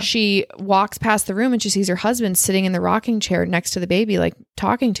this. Yeah. She walks past the room and she sees her husband sitting in the rocking chair next to the baby, like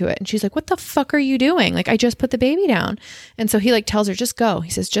talking to it, and she's like, what the fuck are you doing? Like, I just put the baby down. And so he like tells her, just go. He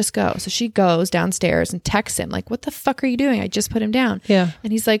says, just go. So she goes downstairs and texts him like, what the fuck are you doing? I just put him down. Yeah.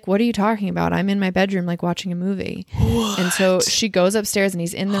 And he's like, what are you talking about? I'm in my bedroom like watching a movie. What? And so she goes upstairs and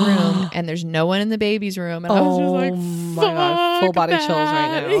he's in the room and there's no one in the baby's room. And I was just like, my God, full body chills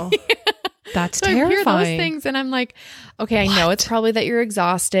right now. That's so terrifying. I hear those things and I'm like, okay, I know it's probably that you're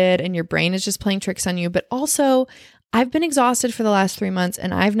exhausted and your brain is just playing tricks on you, but also I've been exhausted for the last 3 months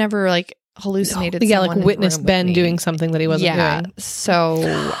and I've never like hallucinated. Yeah, like witnessed Ben doing something that he wasn't doing.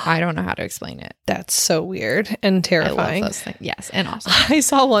 So I don't know how to explain it. That's so weird and terrifying. I love those things. Yes, and awesome. I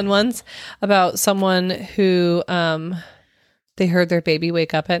saw one once about someone who they heard their baby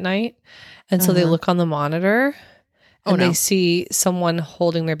wake up at night, and so they look on the monitor and they see someone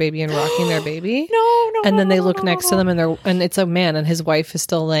holding their baby and rocking their baby. And then they look next to them and it's a man and his wife is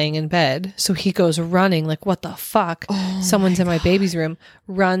still laying in bed. So he goes running like, what the fuck? Someone's in my baby's room,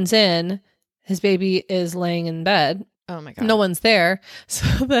 runs in. His baby is laying in bed. Oh my God. No one's there.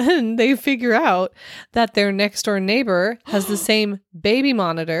 So then they figure out that their next door neighbor has the same baby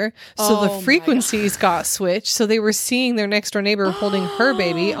monitor. So the frequencies got switched. So they were seeing their next door neighbor holding her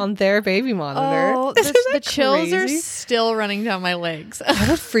baby on their baby monitor. Oh, the chills are still running down my legs. I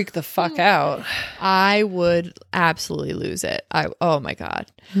would freak the fuck out. I would absolutely lose it. Oh my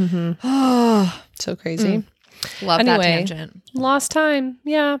God. So crazy. Love that tangent. Lost time.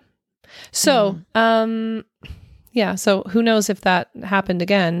 Yeah. So, yeah. So who knows if that happened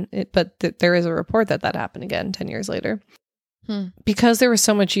again, but there is a report that happened again 10 years later. Because there was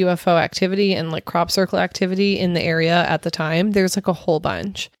so much UFO activity and like crop circle activity in the area at the time, there's like a whole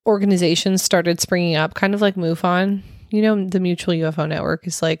bunch. Organizations started springing up, kind of like MUFON. The Mutual UFO Network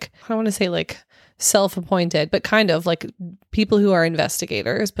is like, I don't want to say like self-appointed, but kind of like people who are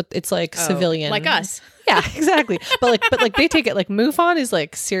investigators, but it's like civilian. Like us. Yeah, exactly. But they take it like MUFON is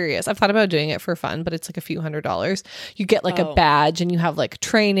like serious. I've thought about doing it for fun, but it's like a few $100s. You get like a badge and you have like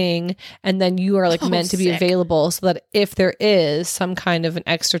training, and then you are like meant to be available so that if there is some kind of an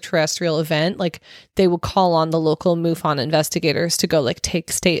extraterrestrial event, like they will call on the local MUFON investigators to go like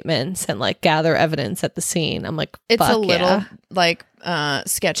take statements and like gather evidence at the scene. I'm like, it's a little like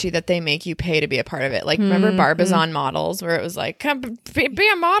sketchy that they make you pay to be a part of it. Like remember Barbizon models where it was like, come be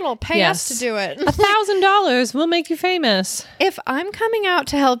a model, pay us to do it. $1,000 will make you famous. If I'm coming out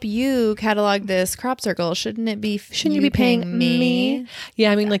to help you catalog this crop circle, shouldn't you be paying me?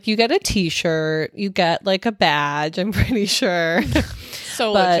 Yeah, I mean, like you get a t-shirt, you get like a badge, I'm pretty sure.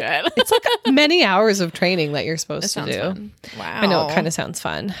 So legit. It's like many hours of training that you're supposed to do. Fun. Wow. I know it kind of sounds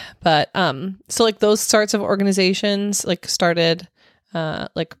fun. But so like those sorts of organizations like started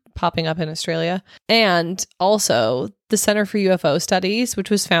like popping up in Australia. And also the Center for UFO Studies, which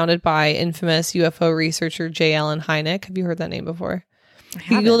was founded by infamous UFO researcher J. Allen Hynek. Have you heard that name before?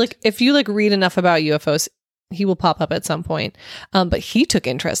 If you read enough about UFOs, he will pop up at some point. But he took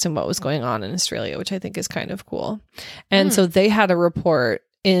interest in what was going on in Australia, which I think is kind of cool. And so they had a report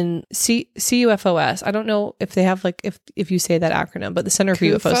in CUFOS. I don't know if they have if you say that acronym, but the Center for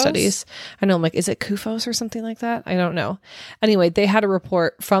UFO Studies. I know, I'm like, is it CUFOS or something like that? I don't know. Anyway, they had a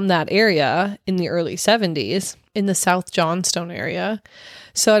report from that area in the early 70s in the South Johnstone area.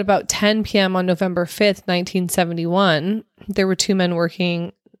 So at about 10 p.m. on November 5th, 1971, there were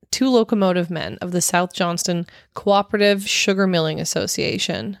two locomotive men of the South Johnston Cooperative Sugar Milling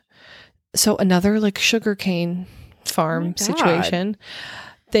Association. So another sugarcane farm situation.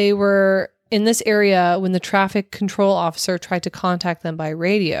 They were in this area when the traffic control officer tried to contact them by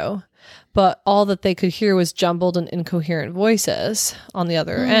radio, but all that they could hear was jumbled and incoherent voices on the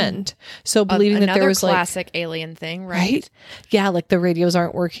other end. So believing that there was classic alien thing, right? Yeah, the radios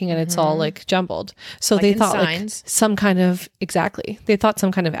aren't working and it's all jumbled. So they thought some kind of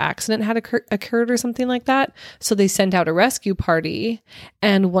accident had occurred or something like that. So they sent out a rescue party,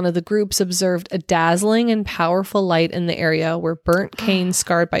 and one of the groups observed a dazzling and powerful light in the area where burnt cane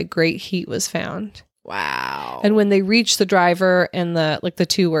scarred by great heat was found. Wow. And when they reached the driver and the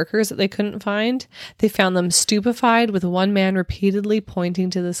two workers that they couldn't find, they found them stupefied with one man repeatedly pointing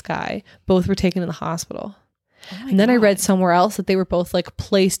to the sky. Both were taken to the hospital. And then I read somewhere else that they were both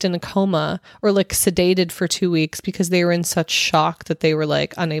placed in a coma or sedated for 2 weeks because they were in such shock that they were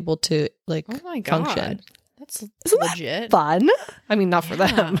unable to function. Isn't legit. That fun? I mean, not for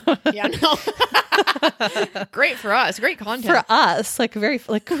them. Yeah, no. Great for us. Great content. For us, very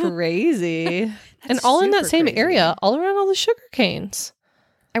crazy. And all in that same area, all around all the sugar canes.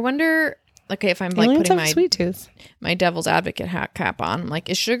 I wonder, if I'm Aliens putting have sweet tooth. my devil's advocate hat cap on,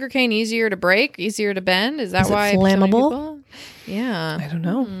 is sugarcane easier to break, easier to bend? Is that why flammable? Yeah. I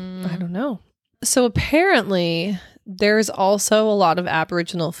don't know. So apparently there's also a lot of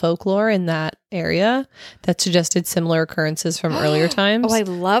Aboriginal folklore in that area that suggested similar occurrences from earlier times. Oh, I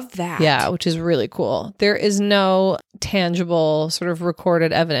love that. Yeah, which is really cool. There is no tangible sort of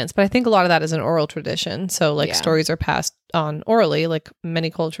recorded evidence, but I think a lot of that is an oral tradition. So stories are passed on orally, like many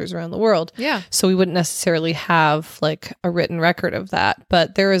cultures around the world. Yeah. So we wouldn't necessarily have a written record of that.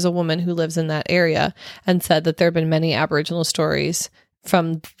 But there is a woman who lives in that area and said that there have been many Aboriginal stories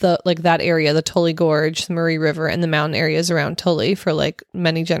from that area, the Tully Gorge, the Murray River, and the mountain areas around Tully for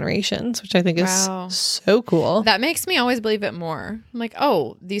many generations, which I think is so cool. That makes me always believe it more.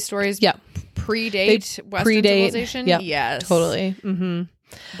 I'm these stories predate Western civilization? Yep, yes. Totally. Mm-hmm.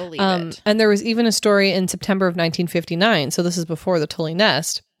 Believe it. And there was even a story in September of 1959, so this is before the Tully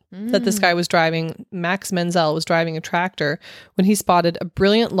Nest, that this guy was driving, Max Menzel was driving a tractor when he spotted a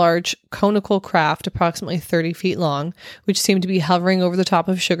brilliant large conical craft approximately 30 feet long, which seemed to be hovering over the top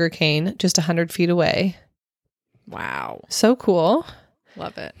of sugarcane just 100 feet away. Wow. So cool.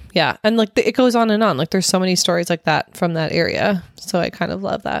 Love it. Yeah. And it goes on and on. There's so many stories like that from that area. So I kind of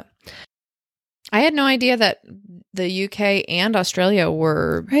love that. I had no idea that the UK and Australia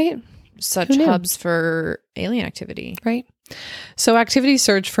were such hubs for alien activity. Right. So activity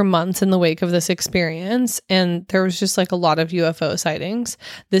surged for months in the wake of this experience, and there was just a lot of UFO sightings.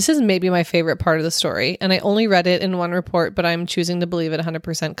 This is maybe my favorite part of the story, and I only read it in one report, but I'm choosing to believe it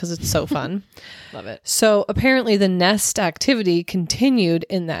 100% because it's so fun. Love it. So apparently the nest activity continued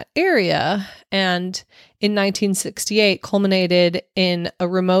in that area, and in 1968 culminated in a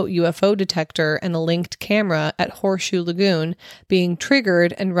remote UFO detector and a linked camera at Horseshoe Lagoon being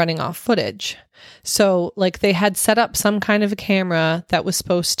triggered and running off footage. So they had set up some kind of a camera that was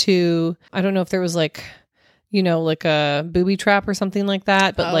supposed to, I don't know if there was a booby trap or something like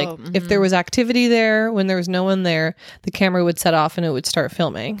that. But if there was activity there, when there was no one there, the camera would set off and it would start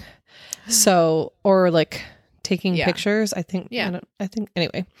filming. So, or taking pictures, I think. Yeah.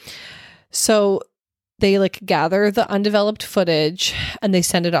 Anyway. So they gather the undeveloped footage and they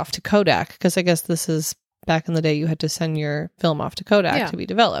send it off to Kodak, because I guess this is back in the day you had to send your film off to Kodak to be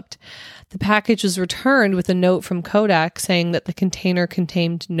developed. The package was returned with a note from Kodak saying that the container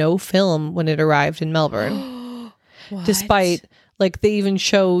contained no film when it arrived in Melbourne. Despite they even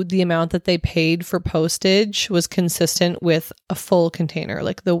showed the amount that they paid for postage was consistent with a full container,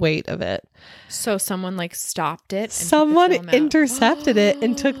 the weight of it. So someone stopped it. And someone intercepted it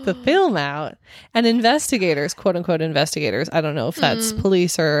and took the film out. And investigators, quote unquote investigators, I don't know if that's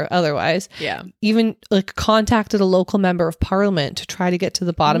police or otherwise, even contacted a local member of parliament to try to get to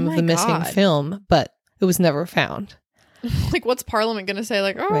the bottom of the missing film, but it was never found. Like, what's Parliament going to say?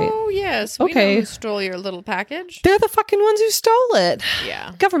 Like, oh, yes, we know who stole your little package. They're the fucking ones who stole it.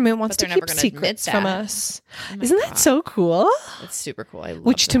 Yeah. Government wants to keep secrets from us. Isn't that so cool? It's super cool. I love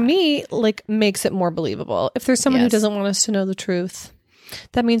Which to me, like, makes it more believable. If there's someone who doesn't want us to know the truth,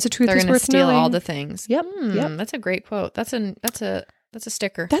 that means the truth is worth knowing. They're going to steal all the things. Yep. Yep. That's a great quote. That's a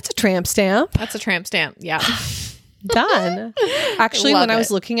sticker. That's a tramp stamp. That's a tramp stamp. Yeah. Done. Actually, when I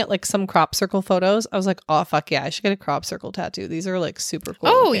was looking at like some crop circle photos, I was like, oh, fuck yeah, I should get a crop circle tattoo. These are like super cool.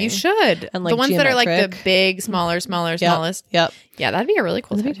 Oh, looking. You should. And like the ones that are like the big, smaller, smallest. Yep. Yeah, that'd be a really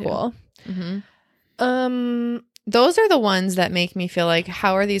cool tattoo. Be cool. Mm-hmm. Those are the ones that make me feel like,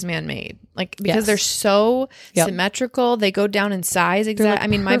 how are these man-made? Like, because they're so symmetrical. They go down in size. Exactly. I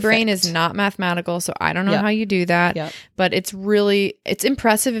mean, my brain is not mathematical, so I don't know how you do that. Yep. But it's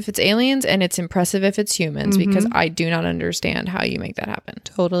impressive if it's aliens, and it's impressive if it's humans, because I do not understand how you make that happen.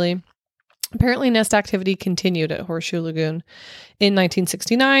 Totally. Apparently, nest activity continued at Horseshoe Lagoon in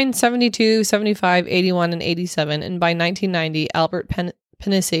 1969, 72, 75, 81, and 87. And by 1990, Albert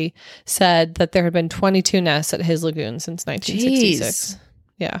Panisi said that there had been 22 nests at his lagoon since 1966. Jeez.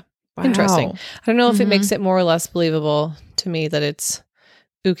 Yeah. Wow. Interesting. I don't know if it makes it more or less believable to me that it's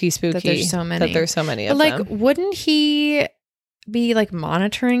ooky spooky. That there's so many. Of them. Wouldn't he be like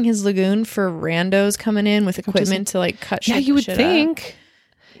monitoring his lagoon for randos coming in with equipment to like cut shit? Yeah, you would think.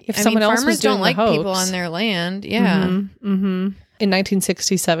 If someone else was doing don't like the hoax. people on their land. Yeah. In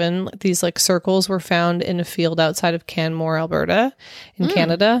 1967, these like circles were found in a field outside of Canmore, Alberta, in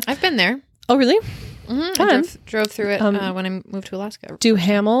Canada. I've been there. Oh, really? I drove through it when I moved to Alaska.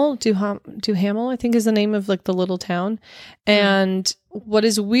 Duhamel, I think is the name of like the little town. And what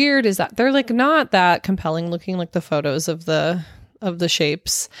is weird is that they're like not that compelling looking, like the photos of the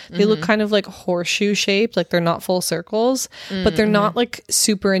shapes. They look kind of like horseshoe shaped, like they're not full circles, but they're not like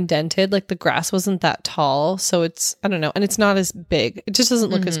super indented. Like the grass wasn't that tall, so it's, I don't know, and it's not as big. It just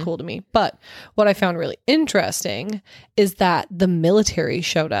doesn't look as cool to me. But what I found really interesting is that the military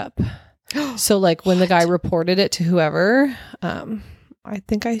showed up. So like when the guy reported it to whoever, I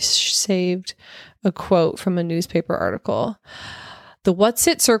think I saved a quote from a newspaper article. The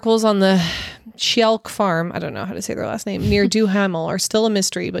Whatsit circles on the Schielk farm, I don't know how to say their last name, near Duhamel are still a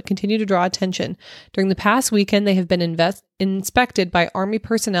mystery, but continue to draw attention. During the past weekend, they have been inspected by Army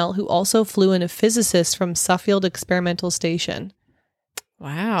personnel who also flew in a physicist from Suffield Experimental Station.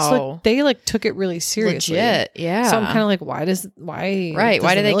 Wow. So like, they like took it really seriously. Legit, yeah. So I'm kind of like, why do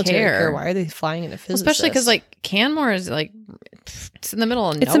they care? Why are they flying in a physicist? Especially because like Canmore is like, it's in the middle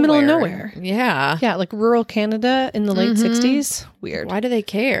of nowhere. It's in the middle of nowhere. Yeah. Yeah, like rural Canada in the late 60s. Weird. Why do they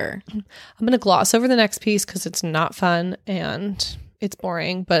care? I'm going to gloss over the next piece because it's not fun and it's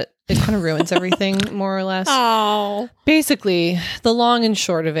boring, but it kind of ruins everything more or less. Oh. Basically, the long and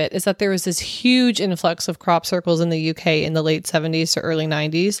short of it is that there was this huge influx of crop circles in the UK in the late 70s to early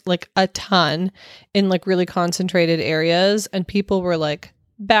 90s, like a ton in like really concentrated areas. And people were like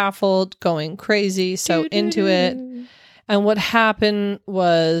baffled, going crazy, so into it. And what happened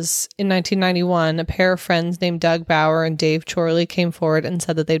was in 1991, a pair of friends named Doug Bauer and Dave Chorley came forward and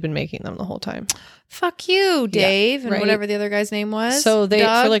said that they'd been making them the whole time. Fuck you, Dave, and whatever the other guy's name was. So they,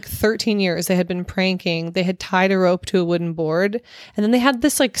 for like 13 years, they had been pranking. They had tied a rope to a wooden board. And then they had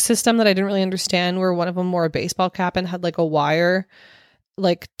this like system that I didn't really understand where one of them wore a baseball cap and had like a wire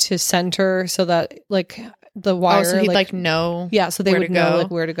like to center so that like the wire. So he'd like know. Yeah, so they would know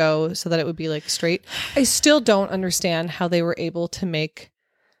like where to go so that it would be like straight. I still don't understand how they were able to make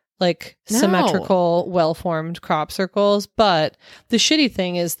like symmetrical, well-formed crop circles. But the shitty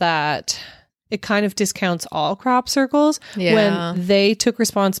thing is that it kind of discounts all crop circles when they took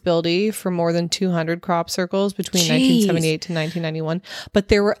responsibility for more than 200 crop circles between 1978 to 1991. But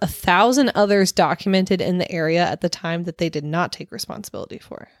there were 1,000 others documented in the area at the time that they did not take responsibility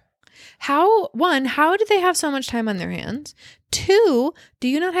for. How did they have so much time on their hands? 2, do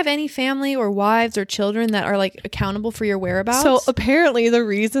you not have any family or wives or children that are like accountable for your whereabouts? So apparently the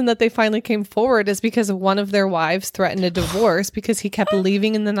reason that they finally came forward is because one of their wives threatened a divorce because he kept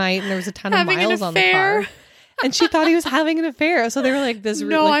leaving in the night and there was a ton of miles on the car. And she thought he was having an affair. So they were like, the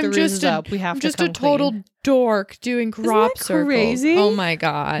ruse is up. We have to come clean. I'm just a total dork doing crop circles. Crazy? Oh my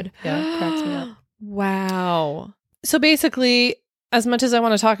God. Yeah, it cracks me up. Wow. So basically, as much as I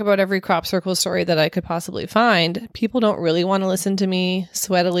want to talk about every crop circle story that I could possibly find, people don't really want to listen to me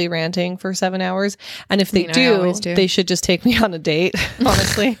sweatily ranting for 7 hours. And if they do, they should just take me on a date,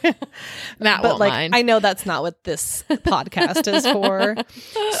 honestly. Matt won't mind. I know that's not what this podcast is for.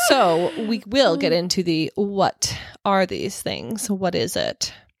 So we will get into the what are these things? What is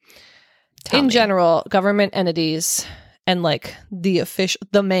it? In general, government entities and like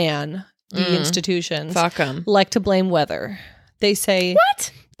the man the institutions, Fuck 'em. like to blame weather. They say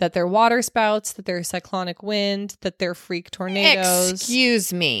What? that they're water spouts, that they're cyclonic wind, that they're freak tornadoes.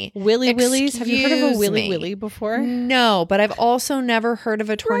 Excuse me. Willy willies. Have you heard of a willy me. willy before? No, but I've also never heard of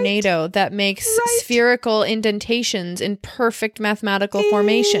a tornado that makes spherical indentations in perfect mathematical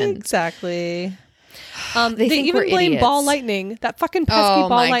formation. Exactly. They think even we're blame idiots. ball lightning. That fucking pesky ball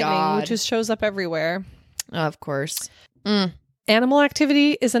lightning, God. which just shows up everywhere. Of course. Animal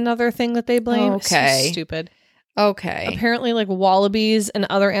activity is another thing that they blame. Okay. It's so stupid. Okay. Apparently, like wallabies and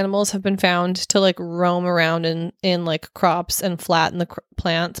other animals have been found to like roam around in like crops and flatten the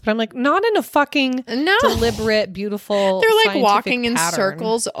plants. But I'm like, not in a fucking deliberate, beautiful. They're like scientific walking in pattern.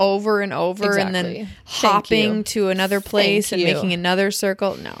 circles over and over and then hopping to another place and making another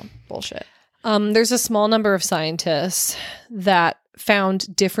circle. No, bullshit. There's a small number of scientists that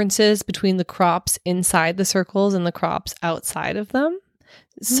found differences between the crops inside the circles and the crops outside of them.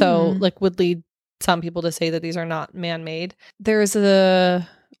 So like would lead some people to say that these are not man-made. There's a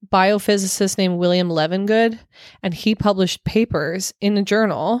biophysicist named William Levengood, and he published papers in a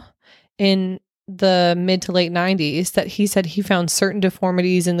journal in the mid to late 90s that he said he found certain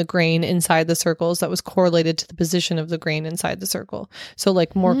deformities in the grain inside the circles that was correlated to the position of the grain inside the circle. So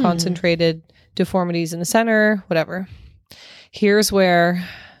like more concentrated deformities in the center, whatever. Here's where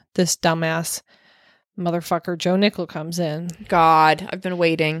this dumbass motherfucker Joe Nickell comes in. God, I've been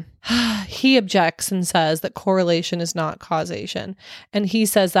waiting. He objects and says that correlation is not causation. And he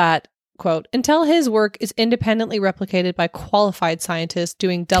says that, quote, until his work is independently replicated by qualified scientists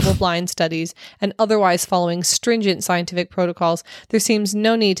doing double-blind studies and otherwise following stringent scientific protocols, there seems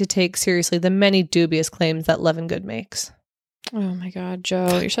no need to take seriously the many dubious claims that Levengood makes. Oh my God,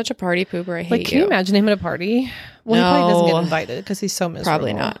 Joe, you're such a party pooper. I hate you. Can you imagine him at a party? Well, he probably doesn't get invited because he's so miserable.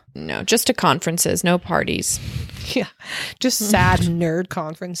 Probably not. No, just to conferences, no parties. Yeah, just sad nerd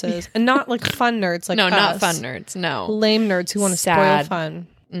conferences. And not like fun nerds like us. Not fun nerds, no. Lame nerds who want to spoil fun.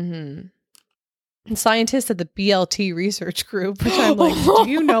 And scientists at the BLT research group, which I'm like, do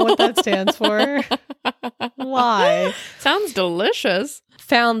you know what that stands for? Why? Sounds delicious.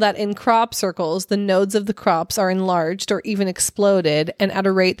 Found that in crop circles, the nodes of the crops are enlarged or even exploded, and at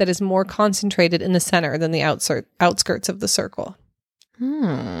a rate that is more concentrated in the center than the outskirts of the circle.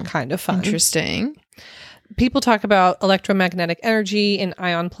 Kind of fun. Interesting. People talk about electromagnetic energy and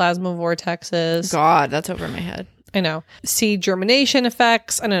ion plasma vortexes. God, that's over my head. I know. Seed germination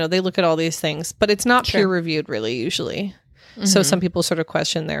effects. I don't know. They look at all these things, but it's not peer reviewed really usually. So some people sort of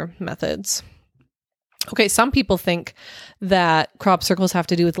question their methods. Okay, some people think that crop circles have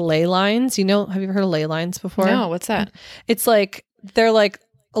to do with ley lines. You know, have you ever heard of ley lines before? No, what's that? It's like, they're like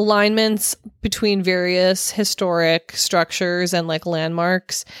alignments between various historic structures and like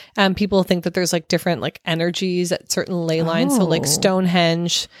landmarks. And people think that there's like different like energies at certain ley lines. So like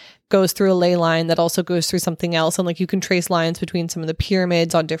Stonehenge goes through a ley line that also goes through something else, and like you can trace lines between some of the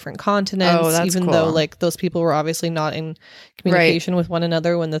pyramids on different continents, even though like those people were obviously not in communication with one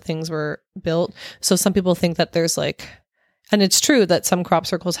another when the things were built. So some people think that there's like, and it's true that some crop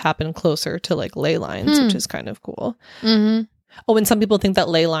circles happen closer to like ley lines, which is kind of cool. Oh, and some people think that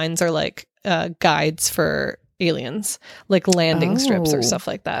ley lines are like guides for aliens, like landing strips or stuff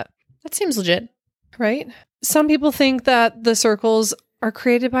like that. That seems legit. Right? Some people think that the circles are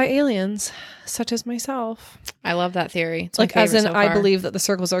created by aliens, such as myself. I love that theory. It's like, as in, I believe that the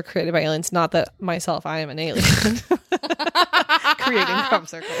circles are created by aliens, not that myself, I am an alien. Creating crop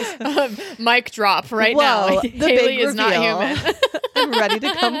circles. Mic drop right now. The Haley big is not human. I'm ready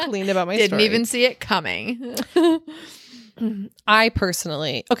to come clean about my story. Didn't even see it coming. I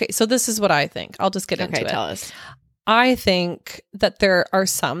personally, so this is what I think. I'll just get into it. Tell us. I think that there are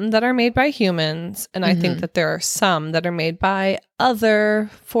some that are made by humans, and I think that there are some that are made by other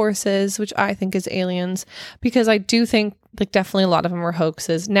forces, which I think is aliens, because I do think like definitely a lot of them are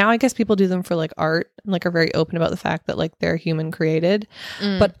hoaxes. Now I guess people do them for like art and like are very open about the fact that like they're human created,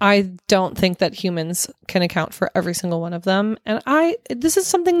 but I don't think that humans can account for every single one of them. And this is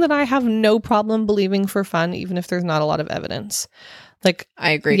something that I have no problem believing for fun, even if there's not a lot of evidence. Like, I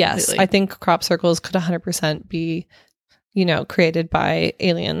agree. Yes, completely. I think crop circles could 100% be, created by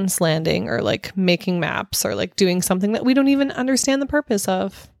aliens landing or like making maps or like doing something that we don't even understand the purpose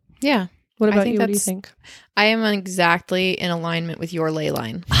of. Yeah. What about you? What do you think? I am exactly in alignment with your ley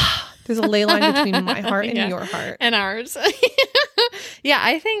line. There's a ley line between my heart and your heart. And ours. Yeah,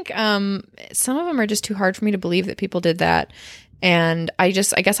 I think some of them are just too hard for me to believe that people did that. And I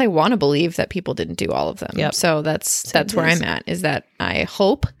guess I want to believe that people didn't do all of them. Yep. So that's where I'm at, is that I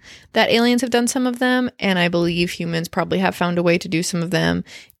hope that aliens have done some of them, and I believe humans probably have found a way to do some of them.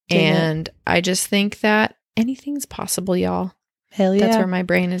 And I just think that anything's possible, y'all. Hell yeah. That's where my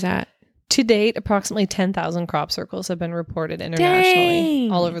brain is at. To date, approximately 10,000 crop circles have been reported internationally.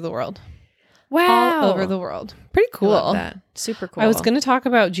 Dang. All over the world. Wow. All over the world. Pretty cool. I love that. Super cool. I was going to talk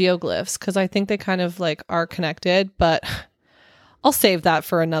about geoglyphs because I think they kind of like are connected, but I'll save that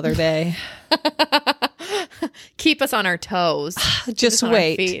for another day. Keep us on our toes. Just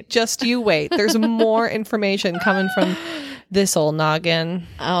wait. Just you wait. There's more information coming from this old noggin.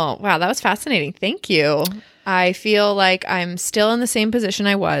 Oh, wow. That was fascinating. Thank you. I feel like I'm still in the same position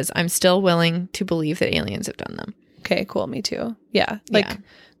I was. I'm still willing to believe that aliens have done them. Okay, cool. Me too. Yeah. Like,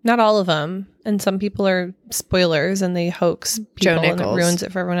 not all of them. And some people are spoilers and they hoax people and it ruins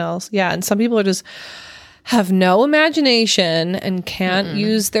it for everyone else. Yeah. And some people are just have no imagination and can't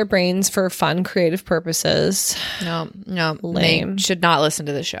use their brains for fun, creative purposes. No. Lame. They should not listen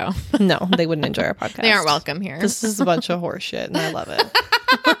to the show. No, they wouldn't enjoy our podcast. They aren't welcome here. This is a bunch of horse shit and I love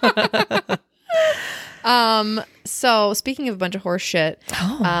it. So speaking of a bunch of horse shit,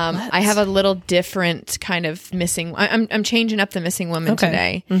 I have a little different kind of missing. I'm changing up the missing woman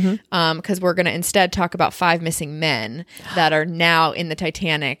today. Because we're going to instead talk about 5 missing men that are now in the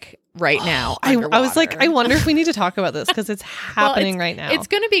Titanic right now. I was like, I wonder if we need to talk about this because it's happening right now. It's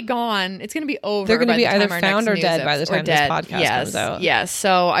going to be gone. It's going to be over. They're going to be either found or dead by the time this podcast comes out. Yes.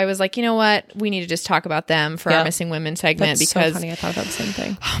 So I was like, you know what? We need to just talk about them for our missing women segment. That's because so funny. I thought about the same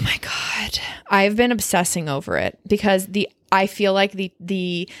thing. Oh my God. I've been obsessing over it because I feel like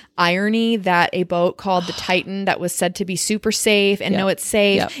the irony that a boat called the Titan that was said to be super safe and know it's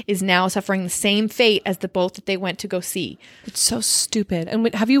safe is now suffering the same fate as the boat that they went to go see. It's so stupid.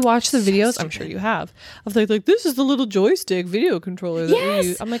 And have you watched the videos? I'm sure you have. Of like this is the little joystick video controller that we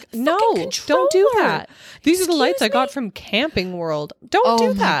use. I'm like, no, don't do that. These are the lights I got from Camping World. Don't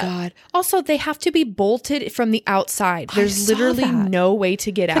do that. Oh my God. Also, they have to be bolted from the outside. There's literally no way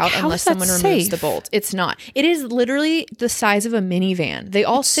to get out unless someone removes the bolt. It's not. It is literally the size of a minivan. They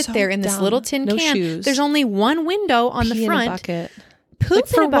all sit there in this little tin can. Shoes. There's only one window on the front. In a bucket. Poop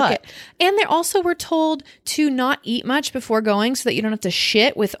in a bucket. And they also were told to not eat much before going so that you don't have to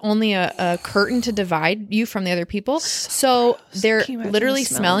shit with only a curtain to divide you from the other people. So they're literally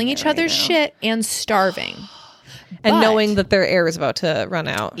smelling each other's shit and starving. And knowing that their air is about to run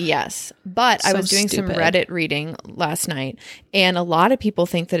out. Yes. But I was doing some Reddit reading last night, and a lot of people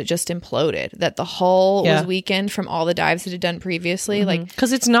think that it just imploded, that the hull was weakened from all the dives it had done previously. Like,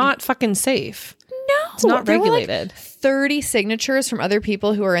 because it's not fucking safe. No. It's not regulated. 30 signatures from other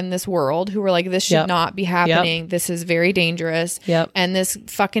people who are in this world who were like, this should not be happening. This is very dangerous. And this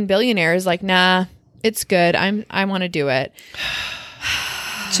fucking billionaire is like, nah, it's good. I want to do it.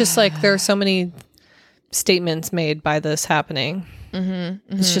 Just like there are so many statements made by this happening.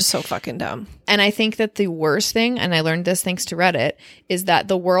 It's just so fucking dumb. And I think that the worst thing, and I learned this thanks to Reddit, is that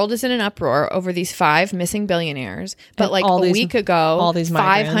the world is in an uproar over these 5 missing billionaires. But and like a week ago, all these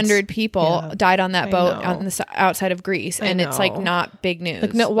 500 people died on that boat on the outside of Greece. And it's like not big news.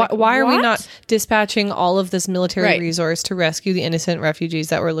 Like, no, why are we not dispatching all of this military resource to rescue the innocent refugees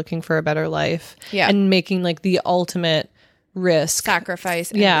that were looking for a better life? And making like the ultimate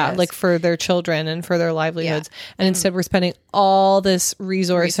sacrifice risk. Like for their children and for their livelihoods, and instead we're spending all this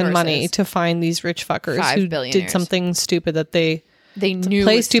resources and money to find these rich fuckers who did something stupid that they knew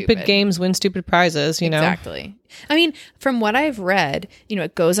play stupid games, win stupid prizes, you know. Exactly. I mean, from what I've read, you know,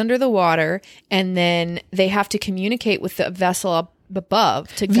 it goes under the water and then they have to communicate with the vessel up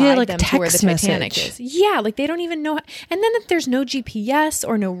above to guide them to where the Titanic is. Yeah, like they don't even know and then if there's no GPS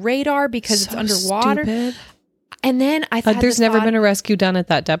or no radar because it's underwater. Stupid. And then I thought there's never been a rescue done at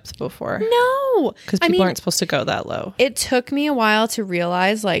that depth before. No. Because people aren't supposed to go that low. It took me a while to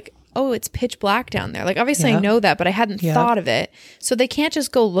realize like, oh, it's pitch black down there. Like obviously I know that, but I hadn't thought of it. So they can't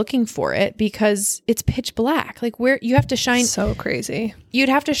just go looking for it because it's pitch black. Like where you have to shine. So crazy. You'd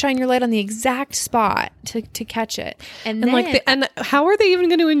have to shine your light on the exact spot to catch it. And then like and how are they even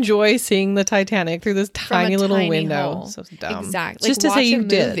going to enjoy seeing the Titanic through this tiny little window? Hole. So dumb. Exactly. Just to say you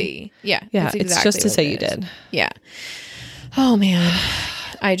did. Yeah. Yeah. It's just to say you did. Yeah. Oh man.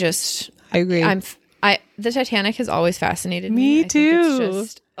 I agree. The Titanic has always fascinated me. Me too. It's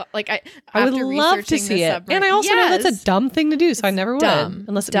just like I would love to see it. And I also know that's a dumb thing to do, so I never would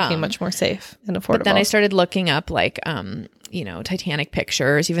unless it became much more safe and affordable. But then I started looking up like you know, Titanic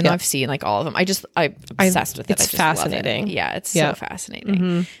pictures, even though I've seen like all of them. I'm obsessed with it. It's fascinating. Yeah, it's so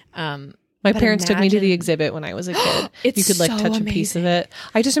fascinating. My parents took me to the exhibit when I was a kid. You could like touch a piece of it.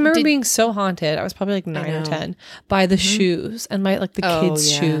 I just remember being so haunted. I was probably like 9 or 10 by the shoes and the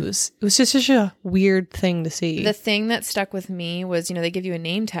kids' shoes. It was just such a weird thing to see. The thing that stuck with me was, you know, they give you a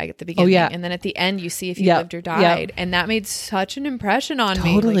name tag at the beginning and then at the end you see if you lived or died. And that made such an impression on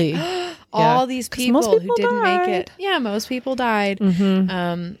me. Totally. Like, all these people who didn't died. make it. Yeah, most people died. Mm-hmm.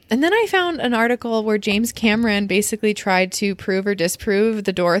 And then I found an article where James Cameron basically tried to prove or disprove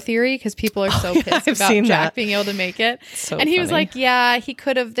the door theory because people are so pissed about Jack being able to make it. So and he was funny. like, yeah,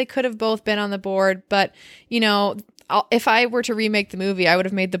 they could have both been on the board, but if I were to remake the movie, I would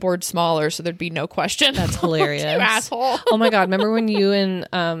have made the board smaller, so there'd be no question. That's hilarious. You asshole. Oh my God. Remember when you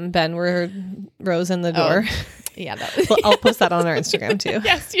and Ben were Rose in the door? Oh, yeah. That was, Well, I'll post that on our Instagram too.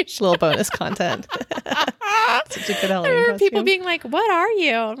 yes, you should. Little bonus content. Such a good Halloween I remember costume. people being like, what are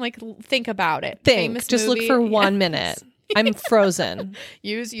you? I'm like, think about it. Famous Just movie. look for 1 minute. I'm frozen.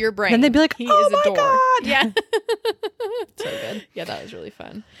 Use your brain. Then they'd be like, he oh is a my door. God. Yeah. So good. Yeah, that was really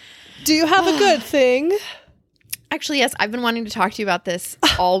fun. Do you have a good thing? Actually, yes, I've been wanting to talk to you about this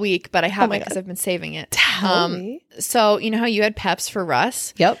all week, but I haven't because God. I've been saving it. Tell me. So, you know how you had Peps for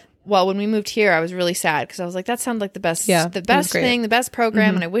Russ? Yep. Well, when we moved here, I was really sad because I was like, that sounded like the best great. thing, the best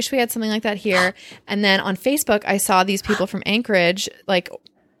program. And I wish we had something like that here. And then on Facebook, I saw these people from Anchorage,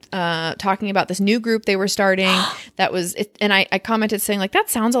 talking about this new group they were starting that was it, and I commented saying like, that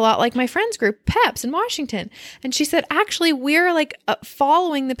sounds a lot like my friend's group Peps in Washington. And she said, actually, we're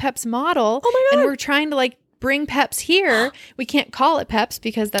following the Peps model. Oh my God. And we're trying to bring Peps here. We can't call it Peps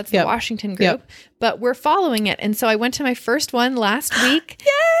because that's the Washington group, but we're following it. And so I went to my first one last week. Yay!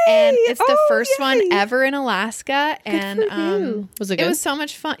 And it's the first one ever in Alaska. Good and for you. Was it good? It was so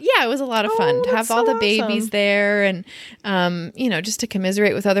much fun. Yeah, it was a lot of fun to have all the babies there and just to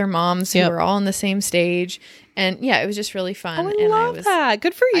commiserate with other moms who were all in the same stage. And yeah, it was just really fun. I love that.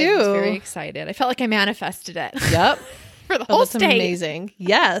 Good for you. I was very excited. I felt like I manifested it. Yep. For the whole that's state. Amazing.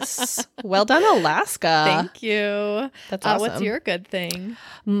 Yes. Well done, Alaska. Thank you. That's awesome. What's your good thing?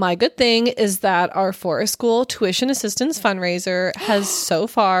 My good thing is that our Forest School tuition assistance fundraiser has so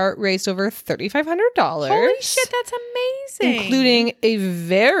far raised over $3,500. Holy shit, that's amazing. Including a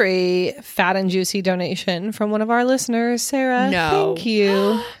very fat and juicy donation from one of our listeners, Sarah. No. Thank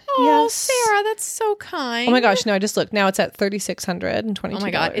you. Oh, Yes. Sarah, that's so kind. Oh my gosh, no, I just looked. Now it's at $3,622. Oh my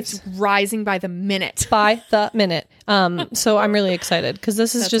God, it's rising by the minute. By the minute. So I'm really excited because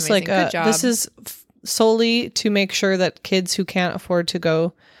this is That's just amazing. Good job. this is solely to make sure that kids who can't afford to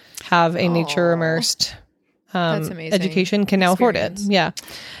go have a nature immersed That's amazing. education can now afford it. Yeah.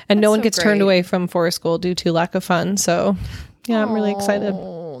 And no one so gets turned great. away from forest school due to lack of funds. So yeah, I'm really excited.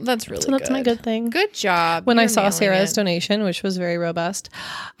 That's really So that's my good thing. Good job. When I You're saw nailing Sarah's it. donation, which was very robust,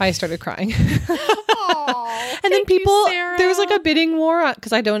 I started crying. Aw, And then thank you, people, Sarah. there was a bidding war on,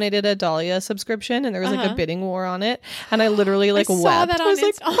 because I donated a Dahlia subscription and there was a bidding war on it. And I literally saw wept. that I was on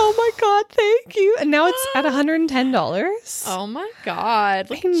like, Insta- oh my God, thank you. And now it's at $110. Oh my God.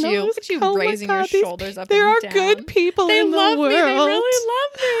 Look I at know, you. I was Look at you like, oh my raising God, your shoulders up There and are down. good people They in the love world. me. They really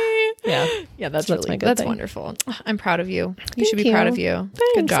love me. Yeah. Yeah, that's So that's my really good that's thing. wonderful. I'm proud of you. You Thank should be proud of you.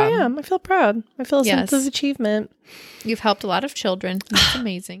 Thanks, Good job. I am. I feel proud. I feel a sense Yes. of achievement. You've helped a lot of children. That's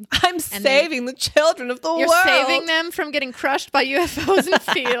amazing. I'm saving the children of the You're world. saving them from getting crushed by UFOs in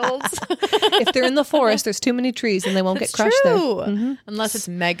fields. If they're in the forest, there's too many trees and they won't That's get crushed true. there. Mm-hmm. Unless it's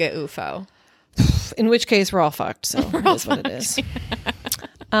mega UFO. In which case, we're all fucked. So it is what it is.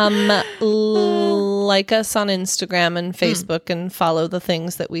 Like us on Instagram and Facebook and follow the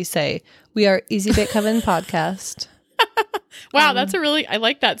things that we say. We are Easy Bake Coven Podcast. Wow, that's I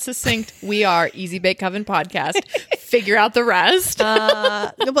like that succinct. We are Easy Bake Coven Podcast. Figure out the rest.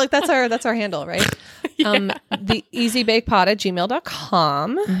 No, but like that's our handle, right? The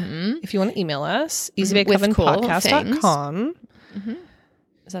easybakepod@gmail.com. If you want to email us, easybakecovenpodcast.com.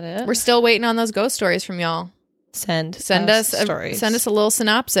 Is that it? We're still waiting on those ghost stories from y'all. Send us stories. Send us a little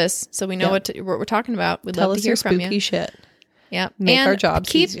synopsis so we know what we're talking about. We'd Tell love us to hear your from spooky you. shit. Yeah, Make and our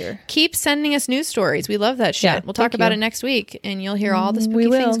jobs easier. Keep sending us news stories. We love that shit. Yeah, We'll talk thank about you. it next week, and you'll hear all the We spooky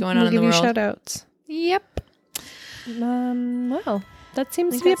will. things going on in the We'll world. give you shout outs. Yep. Well, that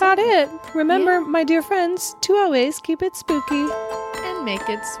seems to think be that's about it. Remember, my dear friends, to always keep it spooky. And make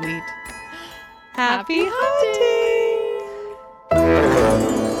it sweet. Happy hunting!